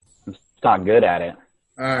not good at it.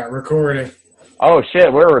 All right, recording. Oh,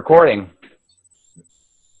 shit, we're recording.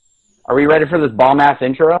 Are we ready for this bomb-ass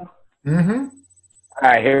intro? Mm-hmm. All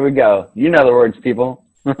right, here we go. You know the words, people.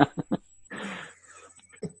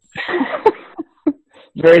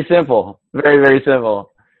 Very simple. Very, very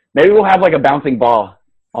simple. Maybe we'll have like a bouncing ball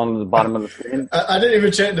on the bottom of the screen. I didn't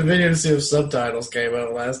even check the video to see if subtitles came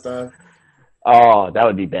up last time. Oh, that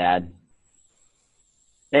would be bad.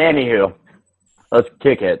 Anywho, let's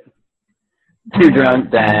kick it. Two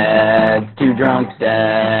drunk dads, two drunk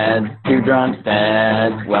dads, two drunk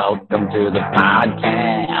dads. Welcome to the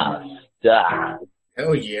podcast.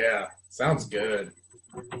 Hell yeah. Sounds good.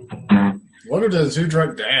 Welcome to the Two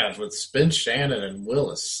Drunk Dads with Spence, Shannon, and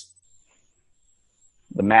Willis.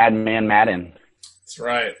 The Madman Madden. That's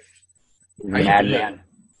right. Madman.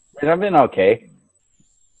 I've been okay.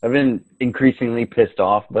 I've been increasingly pissed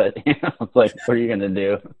off, but it's like, what are you gonna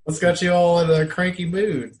do? What's got you all in a cranky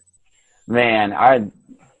mood? Man,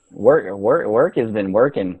 work has been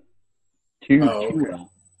working too well.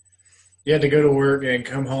 You had to go to work and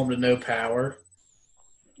come home to no power.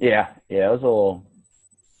 Yeah, it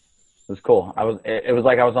was cool. It was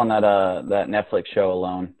like I was on that Netflix show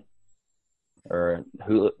Alone, or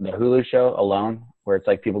the Hulu show Alone, where it's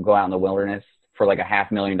like people go out in the wilderness for like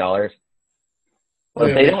 $500,000.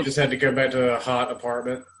 But you just had to go back to a hot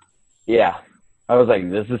apartment. Yeah, I was like,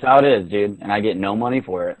 this is how it is, dude, and I get no money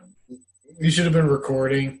for it. You should have been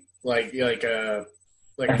recording like a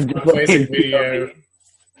front-facing video.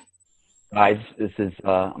 Guys, this is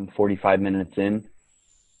I'm 45 minutes in.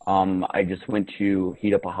 I just went to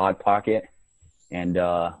heat up a Hot Pocket, and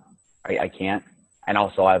I can't. And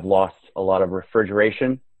also, I've lost a lot of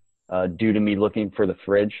refrigeration due to me looking for the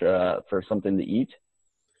fridge for something to eat.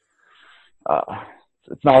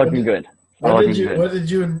 It's not looking good. What did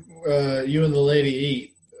you and the lady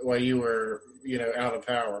eat while you were out of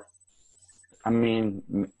power? I mean,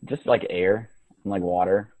 just like air and like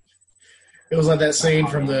water. It was like that scene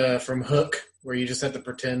from Hook where you just had to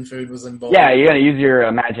pretend food was involved. Yeah, you got to use your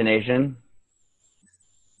imagination.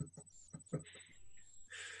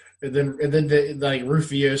 And then like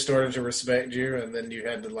Rufio started to respect you, and then you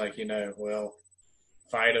had to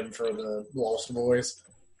fight him for the Lost Boys.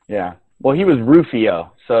 Yeah. Well, he was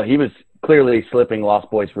Rufio, so he was clearly slipping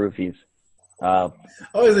Lost Boys roofies.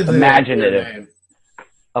 Imaginative.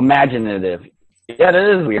 Imaginative. Yeah,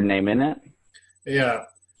 that is a weird name, isn't it? Yeah.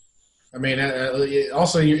 I mean,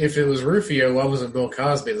 also, if it was Rufio, why wasn't Bill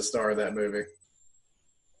Cosby the star of that movie?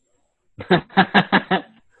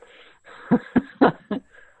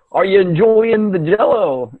 Are you enjoying the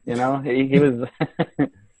Jell-O? He was.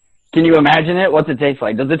 Can you imagine it? What's it taste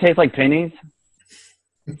like? Does it taste like pennies?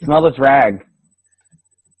 Smell this rag.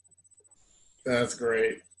 That's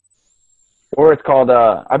great. Or it's called.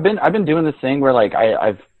 I've been doing this thing where like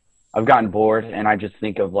I've gotten bored and I just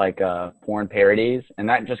think of like porn parodies, and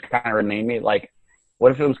that just kind of reminded me like,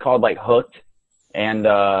 what if it was called like Hooked, and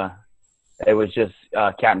it was just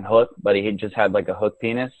Captain Hook, but he just had like a hook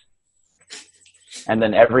penis, and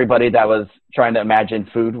then everybody that was trying to imagine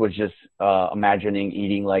food was just imagining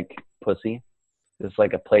eating like pussy, just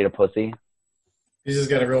like a plate of pussy. He's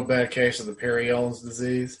just got a real bad case of the Perion's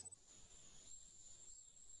disease.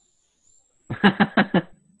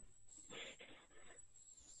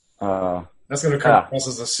 That's going to come across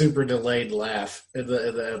as a super delayed laugh in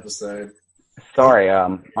the episode. Sorry,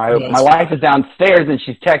 my wife is downstairs and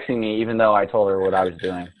she's texting me, even though I told her what I was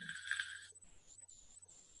doing.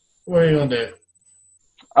 What are you gonna do?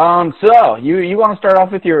 So you want to start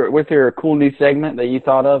off with your cool new segment that you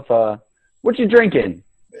thought of? What you drinking?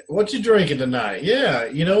 What you drinking tonight? Yeah,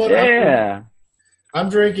 you know what? Yeah. I'm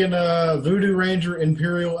drinking Voodoo Ranger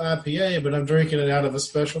Imperial IPA, but I'm drinking it out of a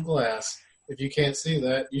special glass. If you can't see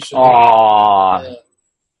that, you should. Aww.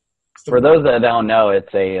 For those that don't know,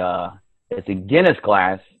 it's a Guinness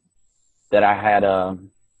glass that I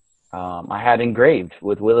had engraved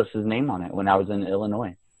with Willis's name on it when I was in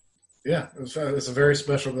Illinois. Yeah, it's a very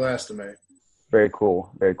special glass to me. Very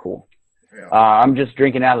cool. Very cool. Yeah. I'm just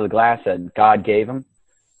drinking out of the glass that God gave him.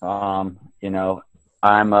 I'm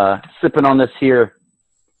sipping on this here.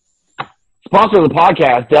 Sponsor of the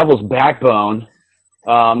podcast, Devil's Backbone.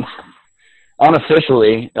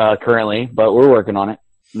 Unofficially, currently, but we're working on it.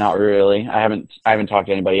 Not really. I haven't talked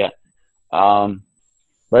to anybody yet.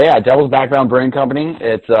 But yeah, Devil's Backbone Brewing Company.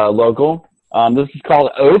 It's local. This is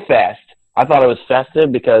called O-Fest. I thought it was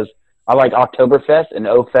festive because I like Oktoberfest, and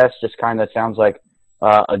O-Fest just kind of sounds like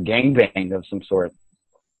a gangbang of some sort.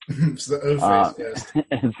 It's the O-Face Fest.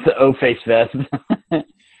 It's the O-Face Fest.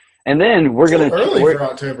 And then we're going to... early for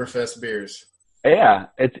Oktoberfest beers. Yeah.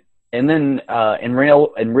 And then in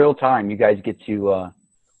real time, you guys get to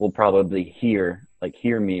will probably hear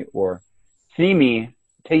me or see me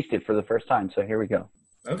taste it for the first time. So here we go.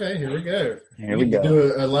 Okay, here we go. Here we we go.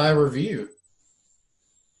 Do a live review.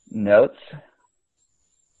 Notes.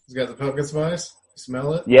 It's got the pumpkin spice.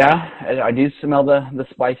 Smell it? Yeah, I do smell the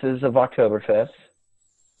spices of Oktoberfest.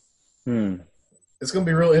 It's going to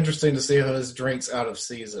be real interesting to see how this drink's out of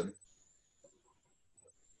season.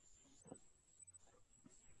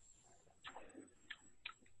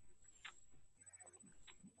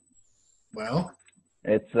 Well,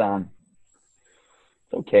 it's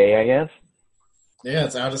okay, I guess. Yeah,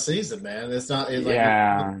 it's out of season, man. It's not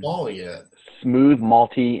it's fall yet. Smooth,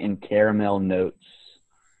 malty, and caramel notes.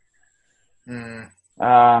 I'm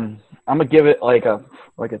gonna give it like a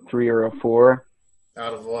 3 or a 4.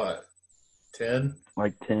 Out of what? 10?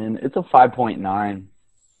 Like 10. It's a 5.9.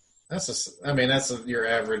 That's your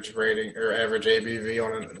average rating or average ABV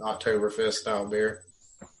on an Oktoberfest style beer.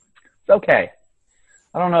 It's okay.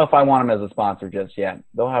 I don't know if I want them as a sponsor just yet.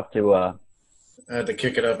 They'll have to. I had to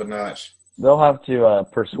kick it up a notch. They'll have to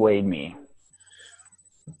persuade me.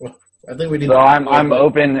 Well, I think we need. So I'm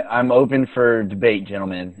open. I'm open for debate,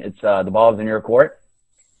 gentlemen. It's the ball's in your court.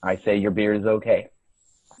 I say your beer is okay.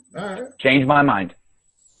 All right. Change my mind.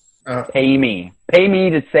 Pay me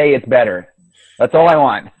to say it's better. That's all I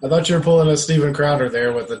want. I thought you were pulling a Steven Crowder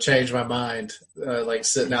there with the change my mind, like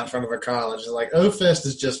sitting out in front of a college. Like, O-Fest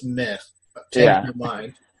is just myth. Change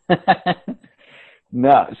my mind.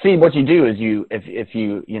 No. See, what you do is if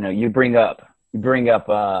you bring up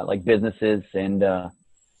like businesses and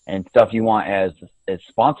stuff you want as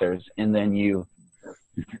sponsors, and then you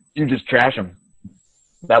just trash them.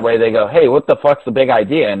 That way they go, hey, what the fuck's the big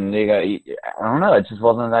idea? And they go, I don't know, it just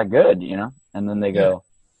wasn't that good, And then they go,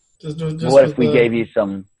 just what if we gave you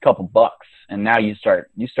some couple bucks? And now you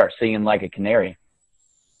start singing like a canary.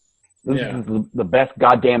 This is the best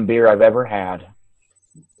goddamn beer I've ever had.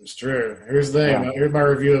 It's true. Here's the thing. Yeah. Here's my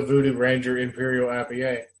review of Voodoo Ranger Imperial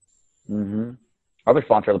IPA. Mm-hmm. Other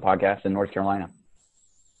sponsor of the podcast in North Carolina.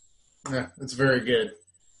 Yeah, it's very good.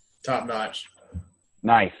 Top notch.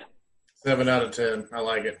 Nice. 7 out of 10. I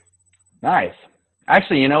like it. Nice.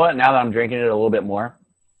 Actually, you know what? Now that I'm drinking it a little bit more,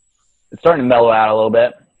 it's starting to mellow out a little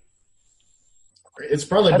bit. It's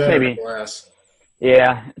probably better in glass.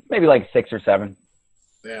 Yeah, it's maybe like 6 or 7.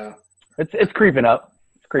 Yeah. It's creeping up.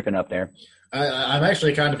 It's creeping up there. I'm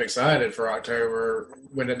actually kind of excited for October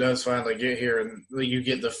when it does finally get here and you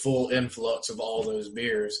get the full influx of all those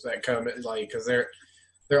beers that come in, like, because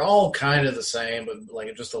they're all kind of the same, but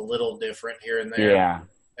like just a little different here and there. Yeah.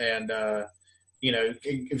 And,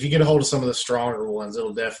 if you get a hold of some of the stronger ones,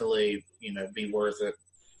 it'll definitely, be worth it.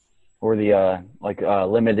 Or the,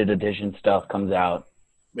 limited edition stuff comes out.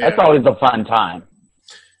 Yeah. That's always a fun time.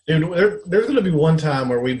 Dude, there's going to be one time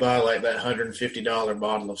where we buy, like, that $150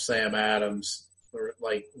 bottle of Sam Adams or,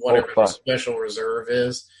 like, whatever the special reserve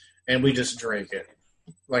is, and we just drink it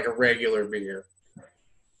like a regular beer.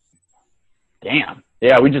 Damn.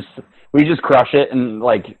 Yeah, we just crush it in,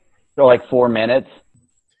 like 4 minutes.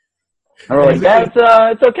 And we're like,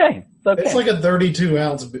 it's okay. It's okay. It's like a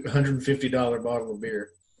 32-ounce, $150 bottle of beer.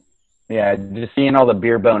 Yeah, just seeing all the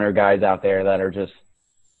beer boner guys out there that are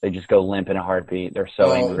they just go limp in a heartbeat. They're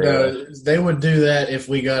so angry. No, they would do that if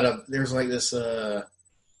we got there's like this,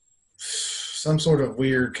 some sort of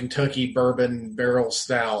weird Kentucky bourbon barrel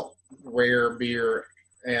stout, rare beer,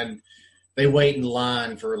 and they wait in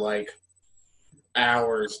line for like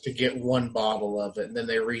hours to get one bottle of it, and then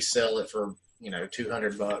they resell it for,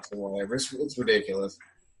 $200 or whatever. It's ridiculous.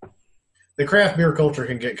 The craft beer culture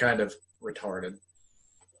can get kind of retarded.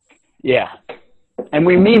 Yeah. And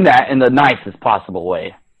we mean that in the nicest possible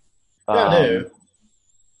way. I do.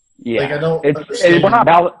 Yeah. Like, I don't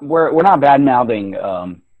we're not bad mouthing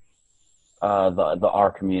the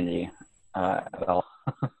R community at all.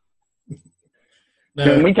 No.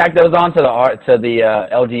 Can we tack those on to the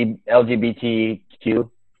LGBTQ?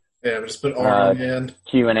 Yeah, but just put R in the end.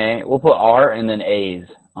 Q&A. We'll put R and then A's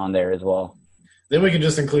on there as well. Then we can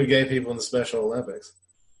just include gay people in the Special Olympics.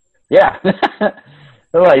 Yeah.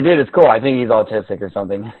 They're like, dude, it's cool. I think he's autistic or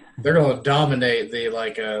something. They're going to dominate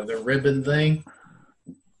the ribbon thing.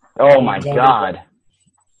 Oh, my God.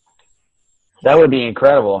 That would be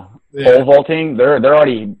incredible. Yeah. Pole vaulting, they're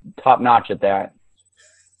already top-notch at that.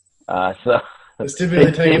 It's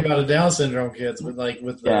typically taking about a Down syndrome kids, but like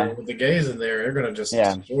with the gays in there, they're going to just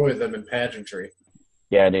destroy them in pageantry.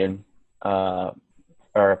 Yeah, dude.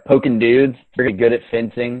 Or poking dudes, pretty good at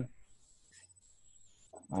fencing.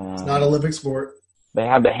 It's not Olympic sport. They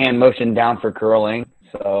have the hand motion down for curling,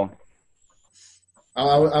 so.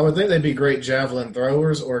 I would think they'd be great javelin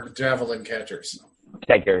throwers or javelin catchers.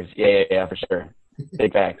 Catchers, yeah, for sure.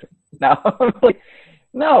 Big facts. Now,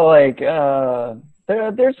 No, like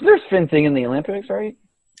there's fencing in the Olympics, right?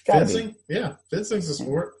 Gotta be. Fencing? Yeah, fencing's a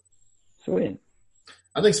sport. Sweet.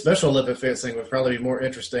 I think Special Olympic fencing would probably be more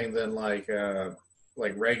interesting than like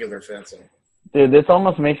regular fencing. Dude, this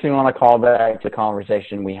almost makes me want to call back to the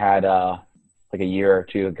conversation we had like a year or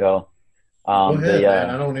two ago. Go ahead, man.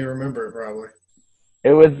 I don't even remember it probably.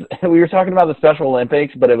 It was we were talking about the Special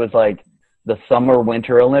Olympics, but it was like the Summer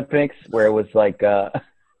Winter Olympics where it was like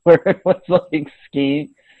where it was like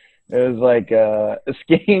skiing. It was like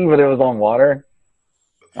skiing, but it was on water.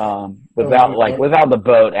 Without the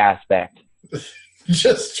boat aspect.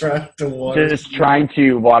 Just trying to water. Just trying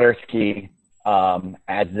to water ski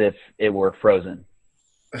as if it were frozen.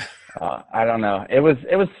 I don't know. It was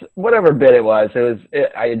whatever bit it was.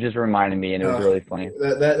 It just reminded me, and it was really funny.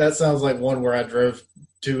 That sounds like one where I drove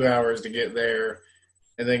 2 hours to get there,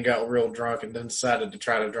 and then got real drunk, and then decided to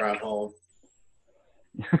try to drive home.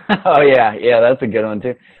 Oh yeah, that's a good one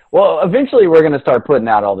too. Well, eventually we're gonna start putting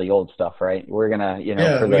out all the old stuff, right? We're gonna, we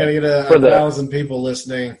gotta get 1,000 people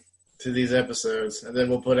listening to these episodes, and then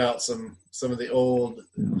we'll put out some of the Old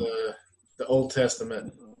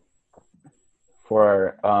Testament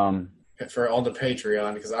for on the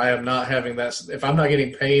Patreon, because I am not having that. If I'm not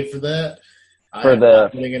getting paid for that, I'm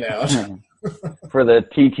not putting it out. For the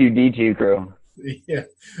T2D2 crew. Yeah,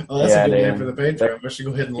 that's a good name for the Patreon. We should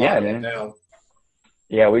go ahead and lock it down.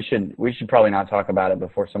 Yeah, we should probably not talk about it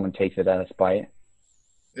before someone takes it out of spite.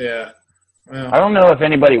 Yeah. Well, I don't know if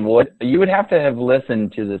anybody would. You would have to have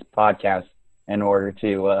listened to this podcast in order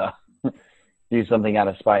to do something out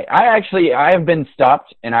of spite. I have been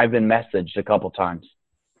stopped and I've been messaged a couple times.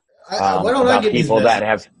 Why don't I get people that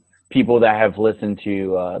have listened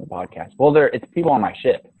to the podcast? Well, it's people on my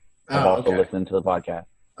ship have also listened to the podcast.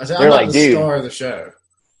 I'm not the star of the show.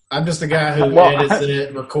 I'm just the guy who edits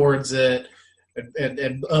it, records it,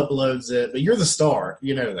 and uploads it. But you're the star.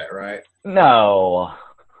 You know that, right? No.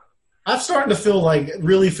 I'm starting to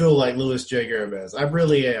really feel like Louis J. Gomez. I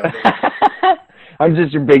really am. I'm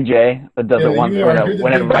just your big J that does it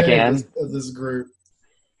whenever I can. Of this group.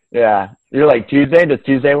 Yeah. You're like, Tuesday? Does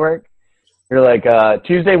Tuesday work? You're like,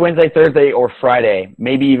 Tuesday, Wednesday, Thursday, or Friday,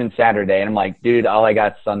 maybe even Saturday. And I'm like, dude, all I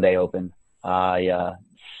got is Sunday open. Yeah.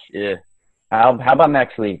 How about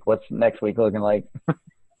next week? What's next week looking like?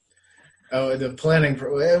 Oh, the planning.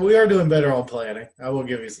 We are doing better on planning. I will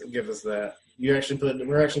give us that. We're actually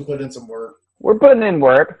putting in some work. We're putting in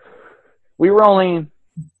work. We were only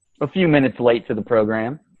a few minutes late to the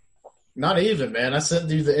program. Not even, man. I sent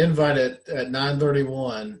you the invite at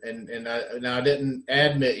 9:31, and I didn't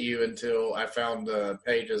admit you until I found the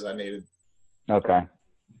pages I needed. Okay.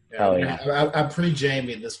 Hell yeah. I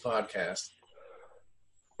pre-Jamie this podcast.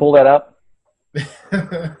 Pull that up.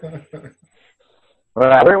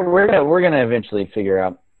 We're gonna eventually figure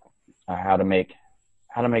out how to make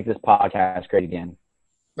this podcast great again.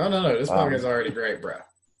 No. This podcast is already great, bro.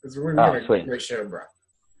 We're got a great show, bro.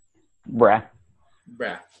 Bruh.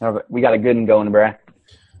 Bruh. We got a good one going, bruh.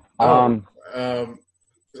 I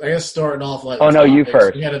guess starting off like. Oh no, you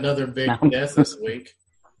first. We had another big death this week.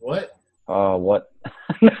 What? Oh, what?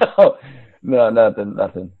 No,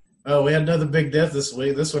 nothing. Oh, we had another big death this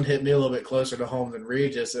week. This one hit me a little bit closer to home than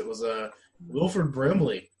Regis. It was Wilford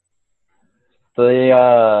Brimley.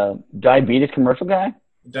 The diabetes commercial guy?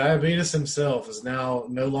 Diabetes himself is now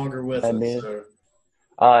no longer with us.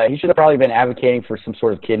 So. He should have probably been advocating for some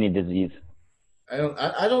sort of kidney disease.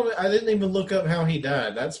 I didn't even look up how he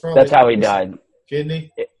died. That's how he died.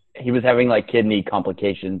 Kidney? He was having like kidney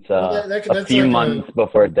complications a few months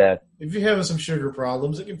before death. If you're having some sugar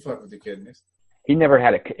problems, it can fuck with the kidneys. He never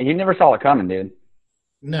saw it coming, dude.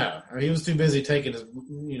 No, he was too busy taking his,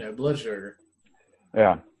 blood sugar.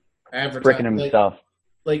 Yeah. Bricking himself.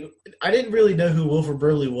 Like, I didn't really know who Wilford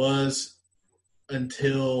Brimley was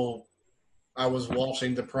until I was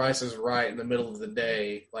watching The Price is Right in the middle of the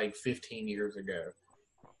day, like 15 years ago.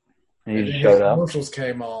 And he showed up. Commercials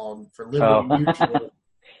came on for Liberty Mutual.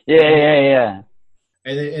 Yeah.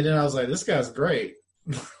 And then I was like, this guy's great.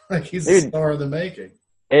 Like, he's a star in the making.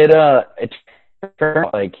 It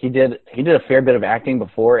like he did a fair bit of acting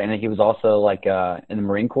before, and he was also like in the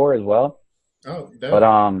Marine Corps as well. Oh, definitely.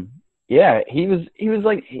 But yeah, he was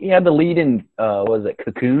like, he had the lead in what was it,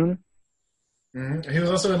 Cocoon? Mm-hmm. He was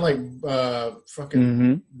also in like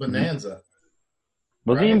fucking Bonanza.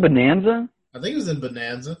 Was he in Bonanza? I think he was in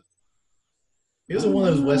Bonanza. He was in one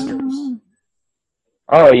of those westerns.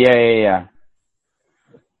 Oh yeah.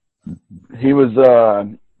 He was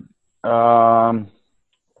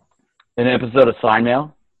an episode of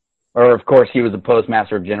Seinfeld, or of course he was a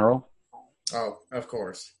postmaster general. Oh, of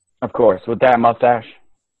course. Of course, with that mustache.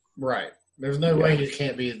 Right. There's no way he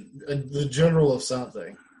can't be the general of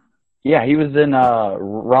something. Yeah, he was in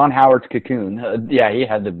Ron Howard's Cocoon. Yeah, he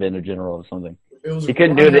had to have been a general of something. It was He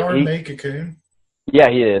couldn't Ron do it. Howard made Cocoon. Yeah,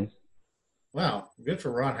 he did. Wow, good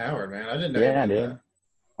for Ron Howard, man. I didn't know. Yeah, he did dude. that.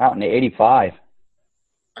 Out in '85.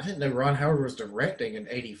 I didn't know Ron Howard was directing in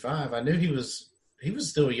 '85. I knew he was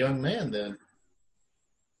still a young man then.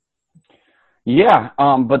 Yeah,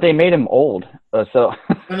 but they made him old. So.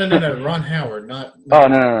 No. Ron Howard, not. Oh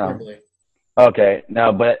no. Okay,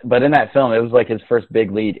 no, but in that film, it was like his first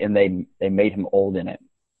big lead, and they made him old in it.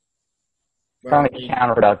 Kind of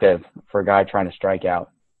counterproductive for a guy trying to strike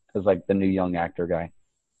out as like the new young actor guy.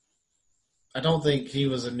 I don't think he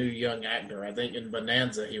was a new young actor. I think in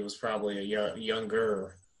Bonanza he was probably a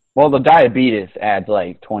younger. Well, the diabetes adds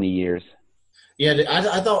like 20 years. Yeah,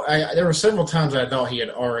 I thought there were several times I thought he had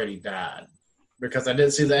already died because I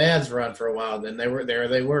didn't see the ads run for a while. Then they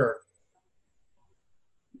were.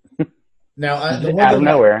 Now, out of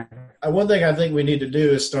nowhere. One thing I think we need to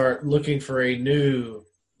do is start looking for a new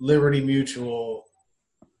Liberty Mutual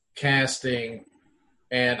casting.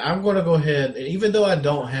 And I'm going to go ahead, and even though I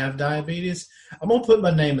don't have diabetes, I'm going to put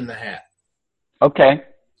my name in the hat. Okay.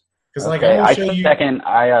 Because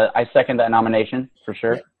I second that nomination for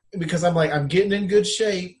sure. Because I'm getting in good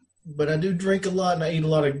shape, but I do drink a lot and I eat a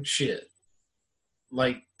lot of shit.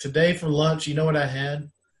 Like today for lunch, you know what I had?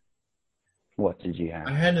 What did you have?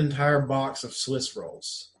 I had an entire box of Swiss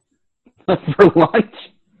rolls. For lunch?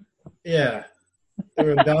 Yeah. They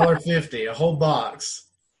were $1.50, a whole box.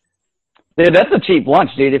 Dude, that's a cheap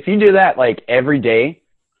lunch, dude. If you do that like every day,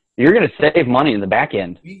 you're going to save money in the back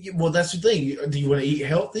end. Well, that's the thing. Do you want to eat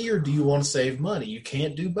healthy or do you want to save money? You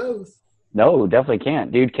can't do both. No, definitely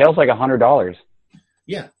can't. Dude, kale's like $100.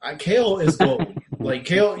 Yeah, kale is gold. Like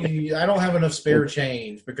kale, I don't have enough spare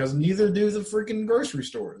change because neither do the freaking grocery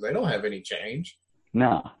stores. They don't have any change.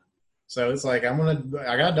 No. So it's like I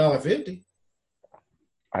got $1.50.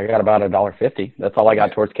 I got about $1.50. That's all I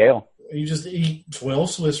got towards kale. You just eat 12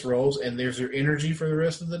 Swiss rolls, and there's your energy for the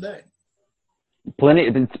rest of the day.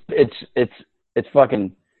 Plenty. It's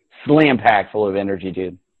fucking slam packed full of energy,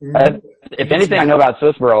 dude. If anything I know about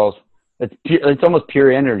Swiss rolls, it's almost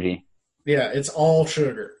pure energy. Yeah, it's all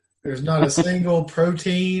sugar. There's not a single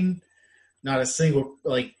protein, not a single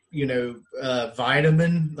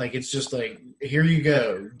vitamin. Like it's just like here you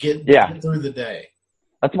go, get through the day.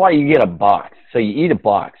 That's why you get a box. So you eat a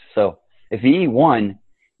box. So if you eat one,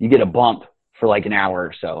 you get a bump for like an hour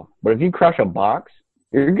or so. But if you crush a box,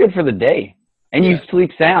 you're good for the day. And you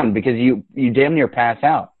sleep sound because you damn near pass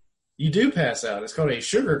out. You do pass out. It's called a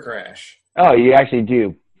sugar crash. Oh, you actually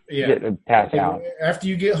do pass out. After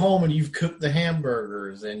you get home and you've cooked the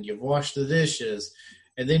hamburgers and you've washed the dishes,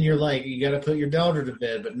 and then you're like, you got to put your daughter to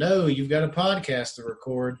bed. But no, you've got a podcast to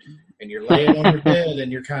record, and you're laying on your bed,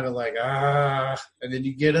 and you're kind of like, and then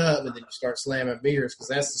you get up, and then you start slamming beers because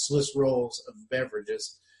that's the Swiss rolls of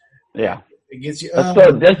beverages. Yeah. It gets you up.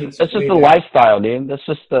 That's just the lifestyle, dude. That's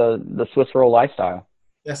just the Swiss roll lifestyle.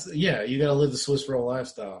 You got to live the Swiss roll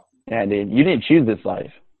lifestyle. Yeah, dude. You didn't choose this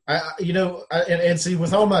life. And see,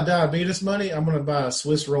 with all my diabetes money, I'm going to buy a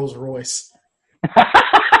Swiss Rolls Royce.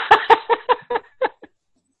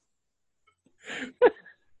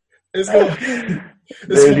 It's going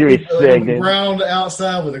to be sick, dude. Browned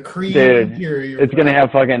outside with a cream interior. It's going to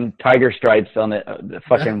have fucking tiger stripes on the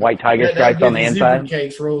fucking white tiger stripes on the inside.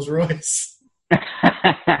 Cakes Rolls Royce.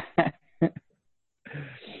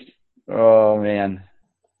 Oh man,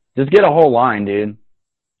 just get a whole line, dude.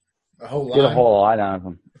 A whole line. Get a whole line out of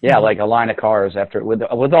them. Yeah, like a line of cars after with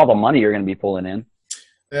all the money you're going to be pulling in.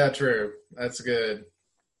 Yeah, true. That's good.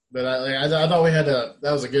 But I thought we had that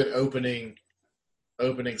was a good opening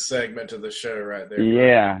segment to the show right there.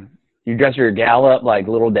 Yeah. You dress your gal up like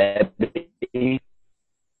Little Debbie.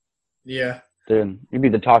 Yeah. Dude, you'd be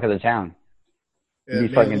the talk of the town. You'd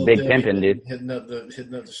be fucking big pimping, dude. Hitting up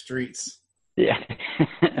the streets. Yeah.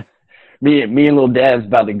 me and Little Dev's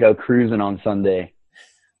about to go cruising on Sunday.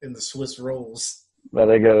 In the Swiss rolls. About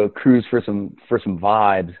to go cruise for some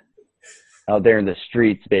vibes out there in the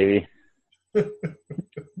streets, baby.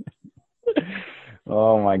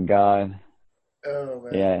 Oh my God. Oh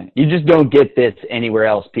man. Yeah, you just don't get this anywhere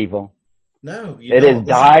else, people. No, it is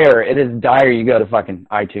dire. It is dire. You go to fucking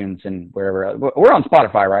iTunes and wherever. We're on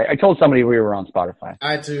Spotify, right? I told somebody we were on Spotify.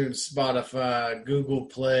 iTunes, Spotify, Google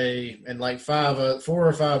Play, and like 4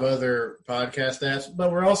 or 5 other podcast apps.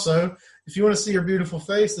 But we're also, if you want to see our beautiful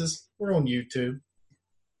faces, we're on YouTube.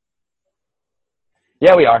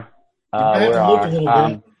 Yeah, we are. You have to look a little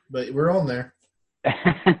bit, but we're on there.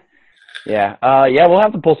 Yeah. We'll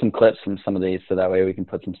have to pull some clips from some of these so that way we can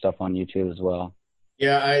put some stuff on YouTube as well.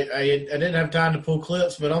 Yeah, I didn't have time to pull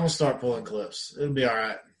clips, but I'm gonna start pulling clips. It'll be all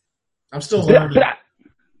right. I'm still learning.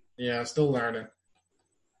 Yeah, I'm still learning.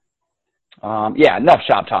 Yeah, enough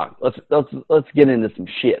shop talk. Let's get into some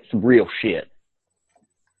shit, some real shit.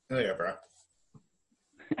 Oh yeah, bro.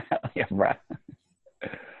 Yeah, right.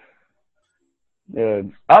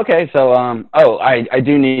 Dude. Okay, so I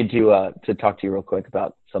do need to talk to you real quick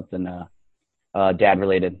about something dad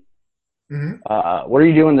related. Mm-hmm. What are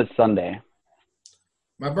you doing this Sunday?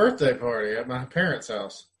 My birthday party at my parents'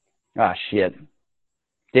 house. Ah, shit.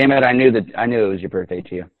 Damn it! I knew it was your birthday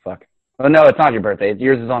too. Fuck. Oh no, it's not your birthday.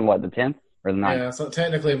 Yours is on what, the 10th or the 9th? Yeah, so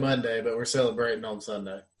technically Monday, but we're celebrating on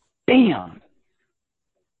Sunday. Damn.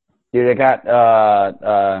 Dude, I got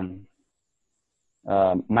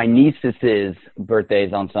my niece's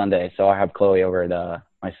birthday's on Sunday, so I have Chloe over at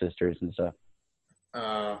my sister's and stuff.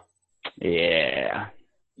 Yeah.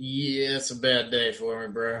 Yeah, it's a bad day for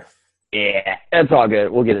me, bro. Yeah, that's all good.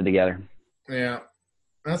 We'll get it together. Yeah,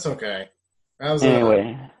 that's okay.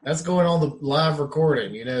 Anyway. That's going on the live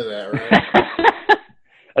recording. You know that, right?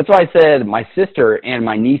 That's why I said my sister and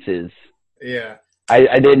my nieces. Yeah.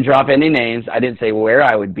 I didn't drop any names. I didn't say where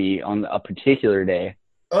I would be on a particular day.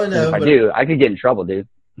 Oh, no. If I do, I could get in trouble, dude.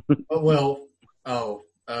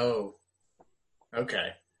 Okay.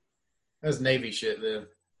 That's Navy shit, then.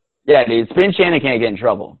 Yeah, dude. Spin Shannon can't get in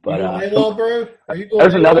trouble. But bro? Are you going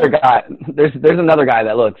there's another guy. There's another guy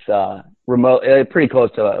that looks remote, pretty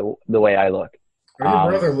close to the way I look.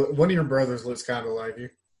 One of your brothers looks kind of like you.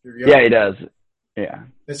 Yeah, he does. Yeah.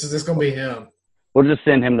 This going to be him. We'll just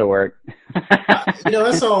send him to work.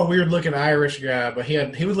 I saw a weird looking Irish guy, but he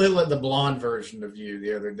would look like the blonde version of you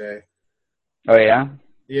the other day. Oh yeah?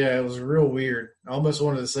 Yeah, it was real weird. I almost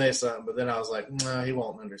wanted to say something, but then I was like, nah, he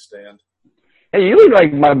won't understand. Hey, you look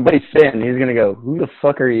like my buddy Finn. He's gonna go, who the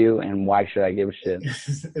fuck are you and why should I give a shit?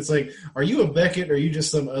 It's like, are you a Beckett or are you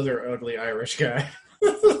just some other ugly Irish guy?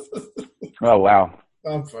 Oh wow.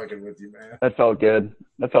 I'm fucking with you, man. That felt good.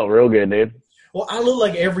 That felt real good, dude. Well, I look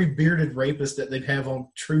like every bearded rapist that they'd have on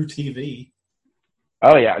True TV.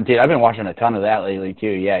 Oh, yeah. Dude, I've been watching a ton of that lately, too.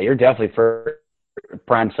 Yeah, you're definitely for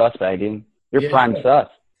prime suspect, dude. You're prime sus.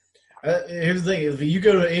 Here's the thing. If you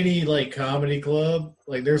go to any, comedy club,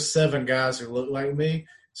 there's 7 guys who look like me,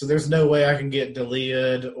 so there's no way I can get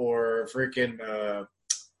Delead or freaking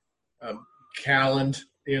Calland,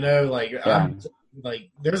 Yeah.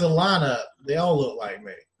 There's a lineup. They all look like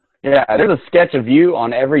me. Yeah, there's a sketch of you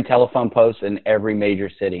on every telephone post in every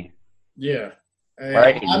major city. Yeah.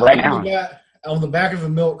 Right now. On the back of a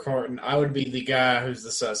milk carton, I would be the guy who's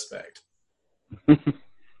the suspect.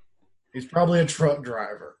 He's probably a truck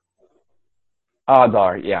driver. Odds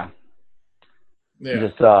are, yeah.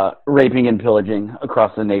 Just raping and pillaging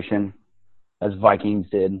across the nation, as Vikings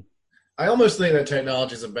did. I almost think that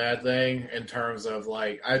technology is a bad thing in terms of,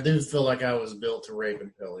 I do feel like I was built to rape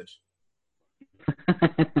and pillage.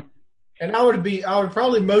 And I would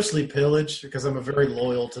probably mostly pillage because I'm a very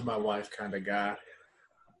loyal to my wife kind of guy.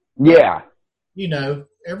 Yeah.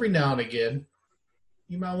 Every now and again,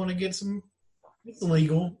 you might want to get some. It's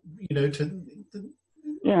illegal, to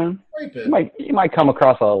yeah. rape it. You might come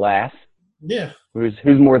across a lass. Yeah. Who's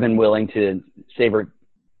more than willing to save her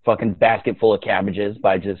fucking basket full of cabbages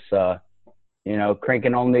by just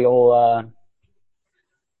cranking on the old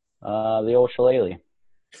shillelagh.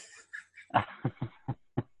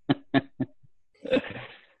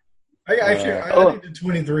 I need to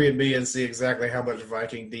 23andMe and see exactly how much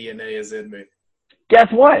Viking DNA is in me. Guess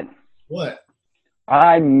what? What?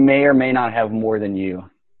 I may or may not have more than you.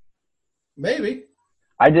 Maybe.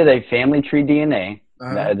 I did a family tree DNA.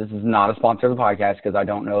 Uh-huh. This is not a sponsor of the podcast because I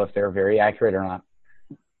don't know if they're very accurate or not.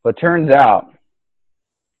 But turns out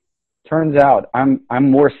I'm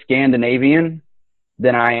more Scandinavian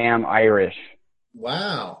than I am Irish.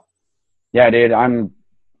 Wow. Yeah, dude, I'm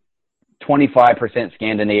 25%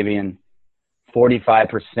 Scandinavian,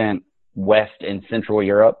 45% West and Central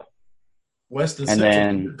Europe. West and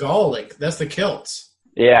Central Gaelic. That's the Celts.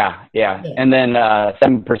 Yeah. And then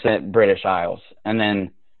 7% British Isles. And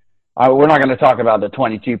then we're not going to talk about the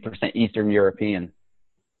 22% Eastern European.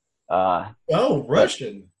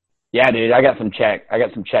 Russian. Yeah, dude, I got some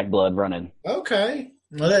Czech blood running. Okay.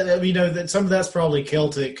 Well, that some of that's probably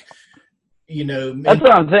Celtic. That's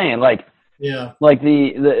what I'm saying. Yeah.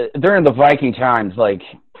 The during the Viking times,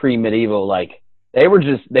 pre-medieval, they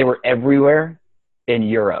were everywhere in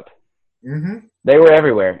Europe. Mm-hmm. They were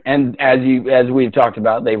everywhere, and as we've talked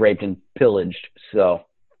about, they raped and pillaged. So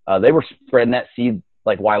they were spreading that seed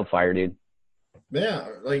like wildfire, dude. Yeah,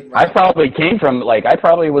 I probably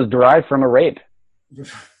was derived from a rape.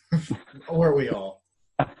 Weren't we all?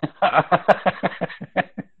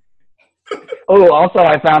 Oh, also,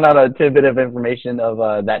 I found out a tidbit of information of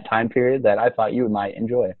that time period that I thought you might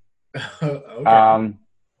enjoy. Okay.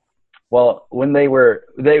 Well, when they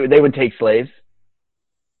would take slaves.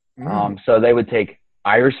 So they would take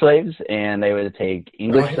Irish slaves and they would take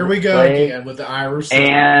English Here we go slaves, again with the Irish slaves.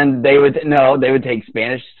 and they would take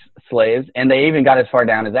Spanish slaves, and they even got as far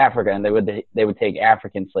down as Africa, and they would take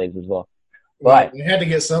African slaves as well. Well, But they had to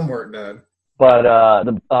get some work done.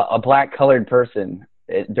 a black colored person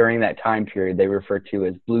during that time period they referred to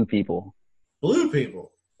as blue people. Blue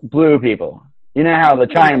people. Blue people. You know how the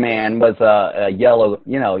Chinaman was a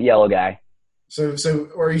yellow guy. So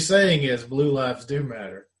what are you saying is blue lives do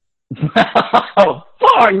matter? Oh,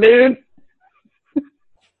 fuck, dude.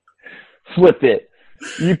 Flip it.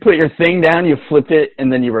 You put your thing down, you flipped it,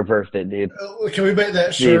 and then you reversed it, dude. Can we make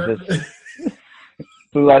that shirt?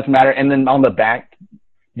 Blue lives matter. And then on the back,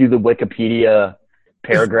 do the Wikipedia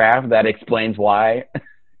paragraph that explains why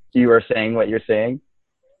you are saying what you're saying.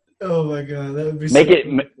 Oh my god, that would be make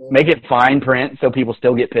it fine print so people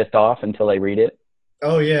still get pissed off until they read it.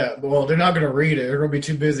 Oh yeah, well they're not going to read it. They're going to be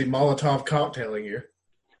too busy Molotov cocktailing you.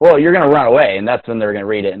 Well, you're going to run away, and that's when they're going to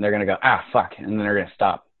read it, and they're going to go, fuck, and then they're going to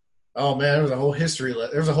stop. Oh man, there was a whole history.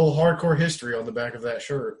 There's a whole hardcore history on the back of that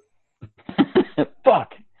shirt.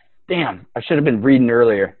 Fuck. Damn, I should have been reading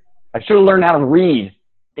earlier. I should have learned how to read.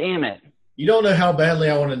 Damn it. You don't know how badly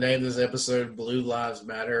I want to name this episode Blue Lives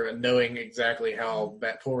Matter, and knowing exactly how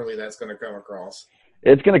poorly that's going to come across.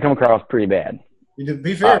 It's going to come across pretty bad. To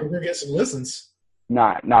be fair, we're going to get some listens.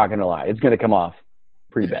 Not going to lie. It's going to come off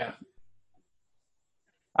pretty bad.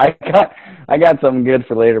 I got something good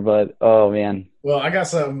for later, but oh man. Well, I got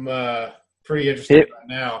something pretty interesting right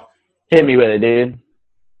now. Hit me with it, dude.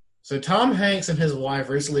 So Tom Hanks and his wife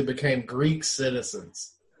recently became Greek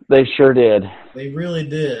citizens. They sure did. They really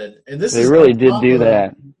did, and they really did do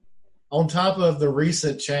that. On top of the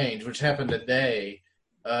recent change, which happened today,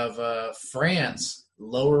 of France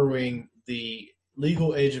lowering the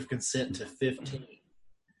legal age of consent to 15.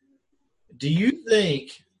 Do you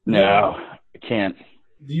think? No, I can't.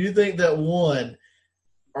 Do you think that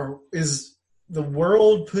is the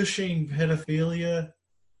world pushing pedophilia,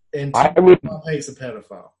 and Tom Hanks a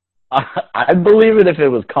pedophile? I'd believe it if it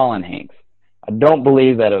was Colin Hanks. I don't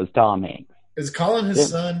believe that it was Tom Hanks. Is Colin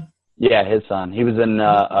his son? Yeah, his son. He was in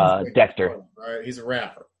Dexter. Right, he's a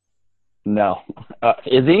rapper. No,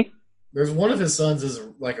 is he? There's one of his sons is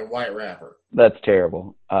like a white rapper. That's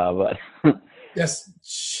terrible. But yes,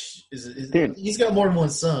 he's got more than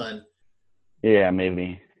one son. Yeah,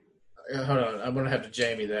 maybe. Hold on, I'm gonna have to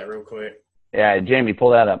Jamie that real quick. Yeah, Jamie,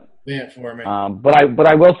 pull that up. Yeah, for me. But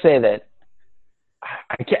I will say that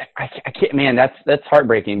I can't. Man, that's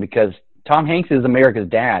heartbreaking because Tom Hanks is America's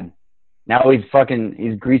dad. Now he's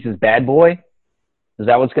Greece's bad boy. Is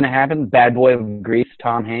that what's going to happen? Bad boy of Greece,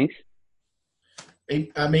 Tom Hanks.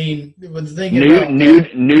 I mean, the thing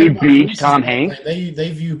nude beach, Tom Hanks.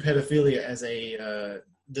 They view pedophilia as a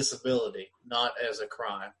disability, not as a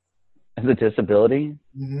crime. As a disability?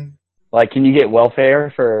 Mm-hmm. Like, can you get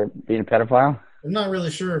welfare for being a pedophile? I'm not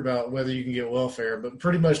really sure about whether you can get welfare, but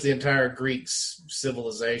pretty much the entire Greek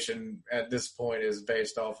civilization at this point is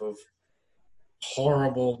based off of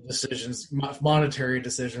horrible decisions, monetary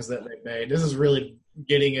decisions that they've made. This is really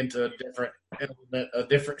getting into a different element, a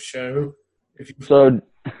different show. So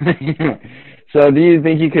do you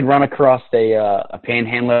think you could run across a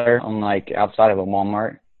panhandler on like outside of a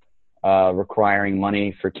Walmart, requiring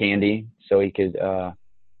money for candy so he could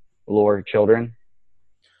lure children?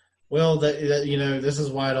 Well, this is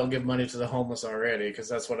why I don't give money to the homeless already, because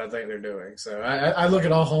that's what I think they're doing. So I look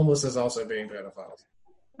at all homeless as also being pedophiles.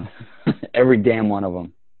 Every damn one of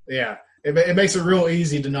them. Yeah, it makes it real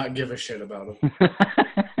easy to not give a shit about them.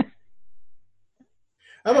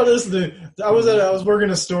 How about this, dude? I was working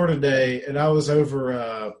a store today, and I was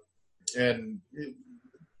over, and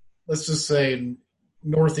let's just say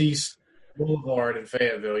Northeast Boulevard in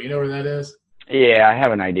Fayetteville. You know where that is? Yeah, I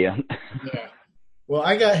have an idea. Yeah. Well,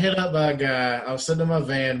 I got hit up by a guy. I was sitting in my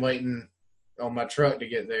van waiting on my truck to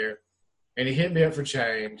get there, and he hit me up for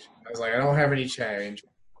change. I was like, I don't have any change.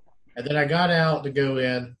 And then I got out to go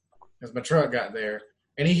in as my truck got there,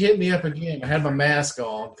 and he hit me up again. I had my mask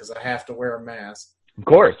on because I have to wear a mask. Of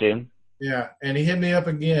course, dude. Yeah, and he hit me up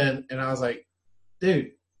again, and I was like,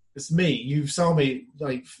 dude, it's me. You saw me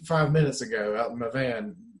like 5 minutes ago out in my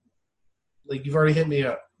van. Like, you've already hit me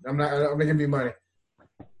up. I'm not going to give you money.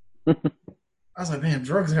 I was like, man,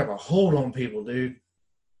 drugs have a hold on people, dude.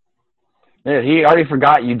 Yeah, he already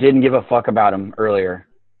forgot you didn't give a fuck about him earlier.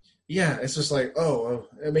 Yeah, it's just like,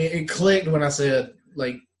 I mean, it clicked when I said,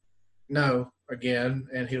 like, no, again.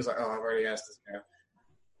 And he was like, I've already asked this guy.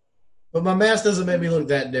 But my mask doesn't make me look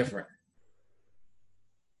that different.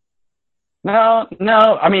 No.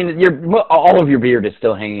 I mean, all of your beard is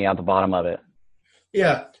still hanging out the bottom of it.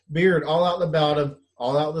 Yeah, beard all out the bottom,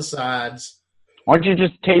 all out the sides. Why don't you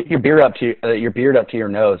just tape your beard up to your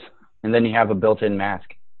nose, and then you have a built-in mask?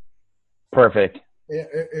 Perfect.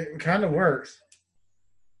 It kind of works.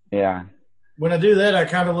 Yeah. When I do that, I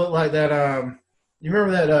kind of look like that. You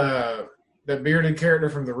remember that bearded character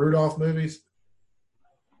from the Rudolph movies?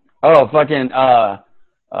 Oh, fucking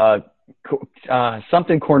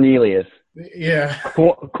something Cornelius. Yeah.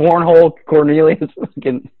 Cornhole Cornelius.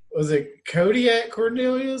 Was it Kodiak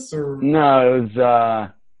Cornelius or No, it was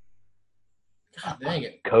God dang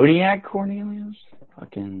it, Kodiak Cornelius.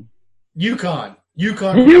 Fucking Yukon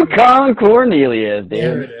Cornelius, dude.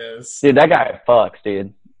 There it is. Dude, that guy fucks,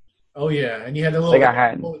 dude. Oh yeah, and you had the little That guy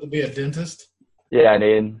had to be a dentist. Yeah,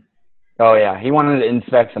 dude. Oh yeah, he wanted to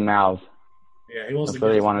inspect some mouths. Yeah, he wants That's to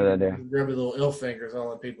what he wanted to do. grab his little elf fingers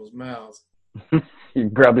all in people's mouths. You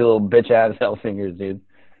grubby little bitch ass hell fingers, dude.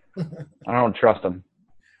 I don't trust him.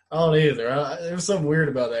 I don't either. There was something weird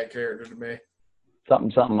about that character to me.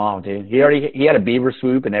 Something off, dude. He had a beaver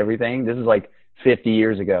swoop and everything. This is like 50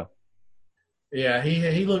 years ago. Yeah,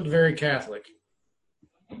 he looked very Catholic,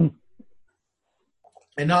 and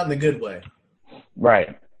not in the good way.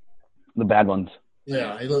 Right, the bad ones.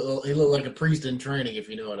 Yeah, he looked like a priest in training, if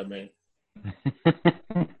you know what I mean.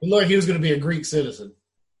 He looked like he was going to be a Greek citizen.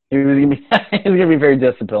 He was gonna be very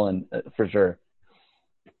disciplined for sure.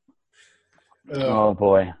 Oh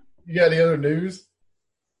boy. You got any other news?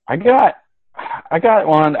 I got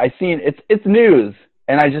one. I seen it's news,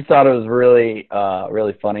 and I just thought it was really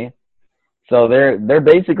really funny. So they're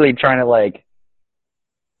basically trying to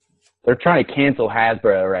cancel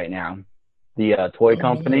Hasbro right now, the toy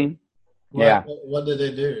company. What did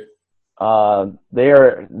they do? They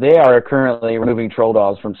are currently removing troll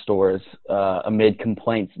dolls from stores amid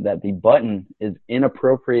complaints that the button is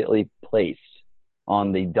inappropriately placed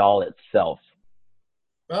on the doll itself.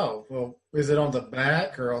 Oh, well, is it on the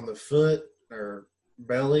back or on the foot or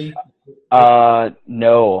belly?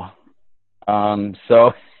 No.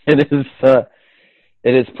 So it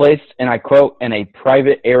is placed, and I quote, in a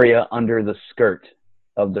private area under the skirt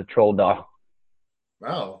of the troll doll.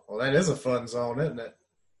 Oh, well, that is a fun zone, isn't it?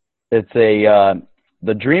 It's the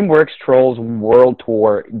DreamWorks Trolls World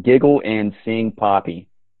Tour Giggle and Sing Poppy.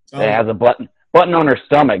 It has a button on her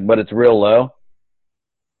stomach, but it's real low.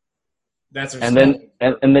 That's her and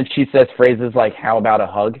then she says phrases like, "How about a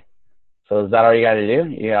hug?" So is that all you got to do?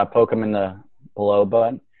 You got to poke them in the below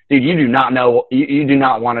button, dude. You do not know. You do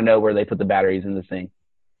not want to know where they put the batteries in this thing.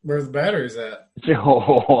 Where's the batteries at?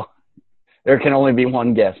 Oh, there can only be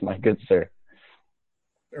one guess, my good sir.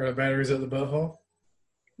 Are the batteries at the butthole?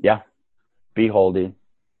 Yeah, behold, dude.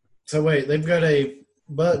 So wait, they've got a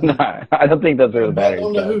button. No, I don't think that's where the batteries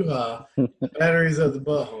on the go. hoo-ha. Batteries at the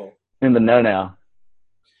butthole. In the no-no.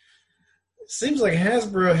 Seems like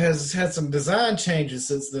Hasbro has had some design changes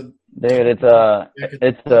since the. Dude, it's a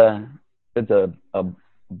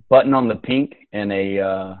button on the pink and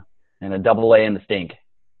a double A in the stink.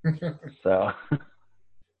 So.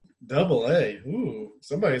 Double A. Ooh,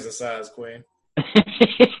 somebody's a size queen.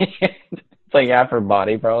 It's like half her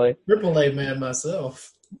body, probably. Triple A man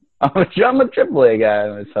myself. I'm a triple A guy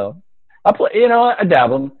myself. I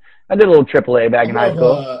dabbled. I did a little AAA back in high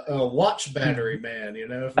school. A watch battery man, you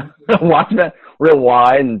know. Watch that real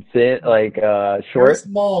wide and thin, like short. Very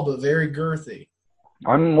small but very girthy.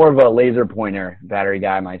 I'm more of a laser pointer battery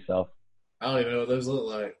guy myself. I don't even know what those look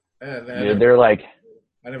like. Dude, they're like.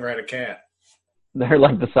 I never had a cat. They're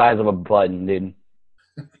like the size of a button, dude.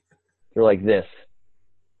 They're like this,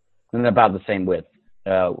 and about the same width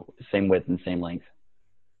and same length.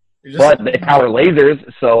 But they power lasers,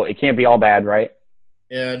 so it can't be all bad, right?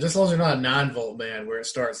 Yeah, just as long as you're not a 9-volt man where it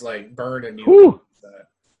starts like burning you.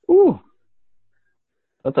 Ooh.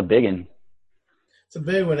 That's a big one. It's a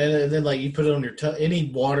big one, and then like you put it on your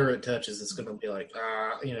any water it touches, it's gonna be like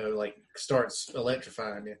like starts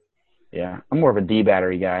electrifying you. Yeah, I'm more of a D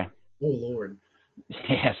battery guy. Oh Lord.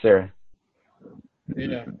 Yes, sir.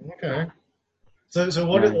 Yeah. Okay. So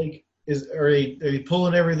what are they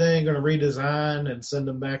pulling everything, going to redesign and send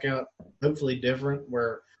them back out hopefully different?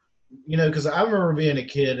 Where because I remember being a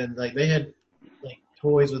kid and like they had like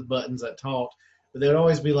toys with buttons that talked, but they would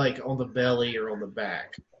always be like on the belly or on the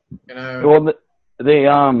back. Well, they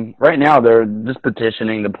right now they're just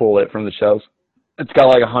petitioning to pull it from the shelves. It's got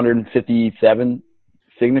like 157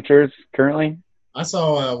 signatures currently. I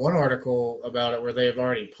saw one article about it where they've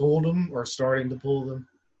already pulled them or starting to pull them,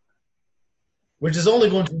 which is only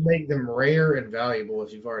going to make them rare and valuable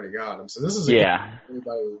if you've already got them. So this is anybody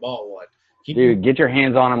who bought one. Get your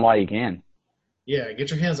hands on them while you can. Yeah, get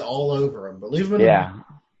your hands all over them, but leave them in the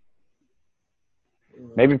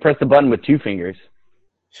Maybe press the button with 2 fingers.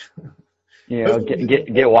 You know, Hopefully,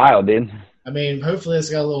 get wild, dude. I mean, hopefully it's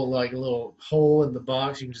got a little hole in the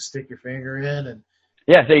box you can just stick your finger in, and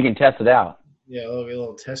Yeah, so you can test it out. yeah, a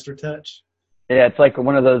little tester touch. Yeah, it's like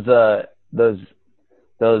one of those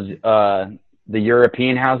the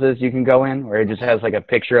European houses you can go in where it just has like a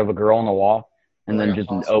picture of a girl on the wall and Like then a just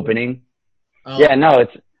an hospital. opening. Oh, Yeah, no,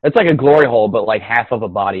 it's like a glory hole, but like half of a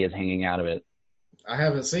body is hanging out of it. I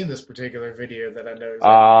haven't seen this particular video that I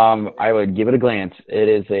know. I would give it a glance. It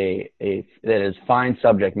is it is fine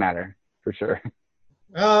subject matter for sure.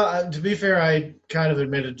 To be fair, I kind of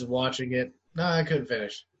admitted to watching it. No, I couldn't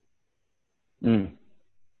finish. Mm.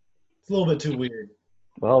 It's a little bit too weird.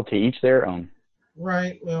 Well, to each their own.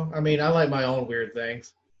 Right. Well, I mean, I like my own weird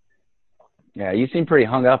things. Yeah, you seem pretty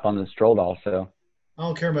hung up on this troll doll, so I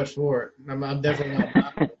don't care much for it. I'm definitely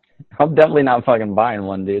not. I'm definitely not fucking buying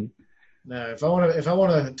one, dude. No, if I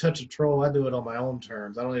want to touch a troll, I do it on my own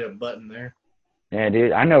terms. I don't need a button there. Yeah,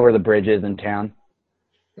 dude, I know where the bridge is in town.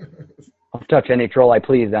 I'll touch any troll I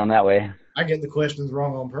please down that way. I get the questions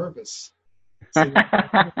wrong on purpose. See what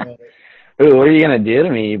I think about it. Ooh, what are you gonna do to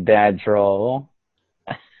me, you bad troll?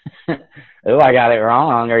 Ooh, I got it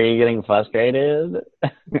wrong. Are you getting frustrated?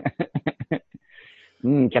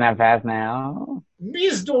 Can I pass now?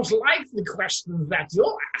 These don't like the questions that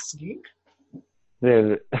you're asking.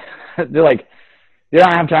 Dude, they're like, dude, I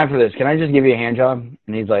don't have time for this. Can I just give you a hand job?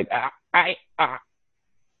 And he's like,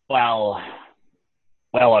 well,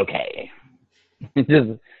 okay. Just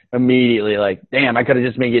immediately like, damn, I could have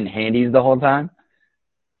just been getting handies the whole time.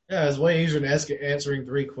 Yeah, it's way easier than answering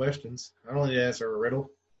 3 questions. I don't need to answer a riddle.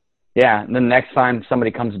 Yeah, and then next time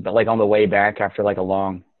somebody comes like on the way back after like a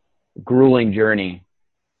long, grueling journey,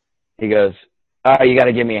 he goes, "Oh, you got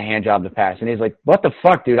to give me a hand job to pass." And he's like, "What the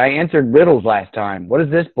fuck, dude? I answered riddles last time. What is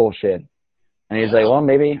this bullshit?" And he's like, "Well,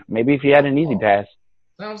 maybe if you had an easy pass,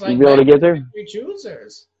 Sounds like you'd be able to get there." we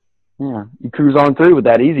choosers. Yeah, you cruise on through with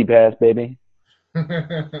that easy pass, baby.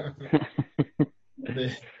 The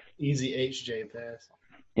easy HJ pass.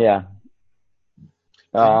 Yeah.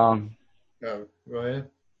 Oh, go ahead.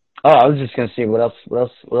 Oh, I was just gonna see what else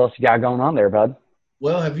you got going on there, bud.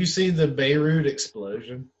 Well, have you seen the Beirut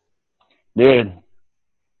explosion? Dude,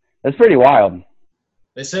 that's pretty wild.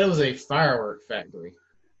 They said it was a firework factory.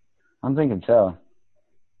 I'm thinking so.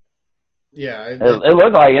 Yeah, It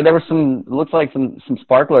looked like it. There was looks like some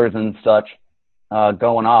sparklers and such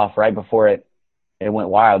going off right before it went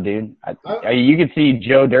wild, dude. You could see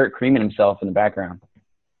Joe Dirt creaming himself in the background.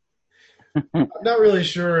 I'm not really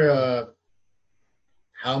sure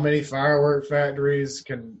how many firework factories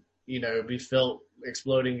can, be felt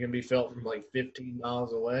exploding can be felt from like 15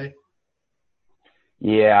 miles away.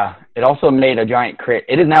 Yeah, it also made a giant crater.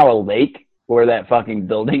 It is now a lake where that fucking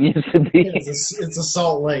building used to be. It's a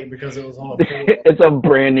salt lake because it was on a pool. It's a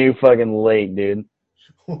brand new fucking lake, dude.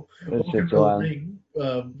 This shit's wild.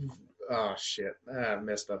 Oh shit, I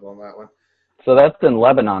messed up on that one. So that's in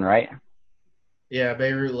Lebanon, right? Yeah,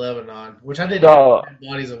 Beirut, Lebanon, which I didn't So, have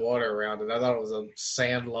bodies of water around it. I thought it was a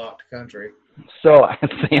sandlocked country. So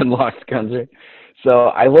landlocked country. So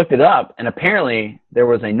I looked it up, and apparently there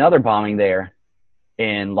was another bombing there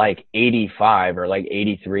in like 85 or like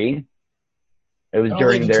 83. It was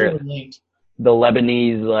during the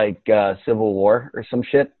Lebanese like civil war or some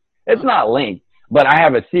shit. It's not linked, but I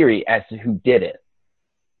have a theory as to who did it.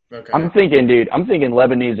 Okay. I'm thinking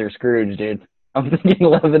Lebanese or Scrooge, dude. I'm thinking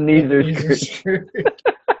Lebanese or Scrooge.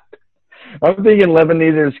 I'm thinking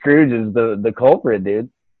Lebanese or Scrooge is the culprit, dude.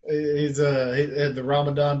 He's had the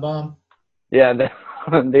Ramadan bomb. Yeah, dude.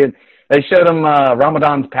 They showed him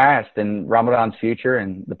Ramadan's past and Ramadan's future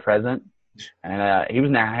and the present, and he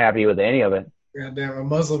was not happy with any of it. God damn, a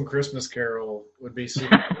Muslim Christmas Carol would be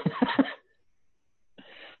super.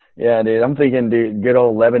 Yeah, dude. I'm thinking, dude, good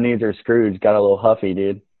old Lebanese or Scrooge got a little huffy,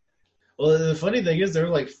 dude. Well, the funny thing is, there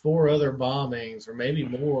were like 4 other bombings, or maybe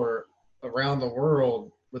more, around the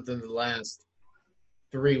world within the last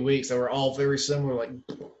 3 weeks that were all very similar. Like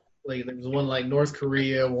there was one like North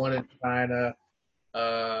Korea, one in China,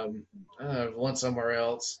 one somewhere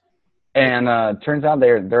else. And turns out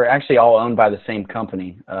they're actually all owned by the same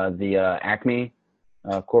company. The Acme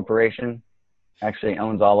Corporation actually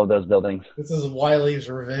owns all of those buildings. This is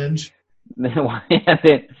Wiley's revenge.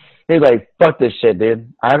 He's like, fuck this shit,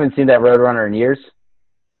 dude. I haven't seen that Roadrunner in years.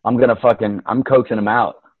 I'm coaxing him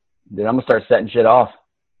out. Dude, I'm going to start setting shit off.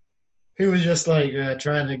 He was just like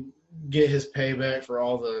trying to get his payback for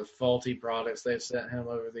all the faulty products they've sent him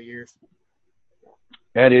over the years.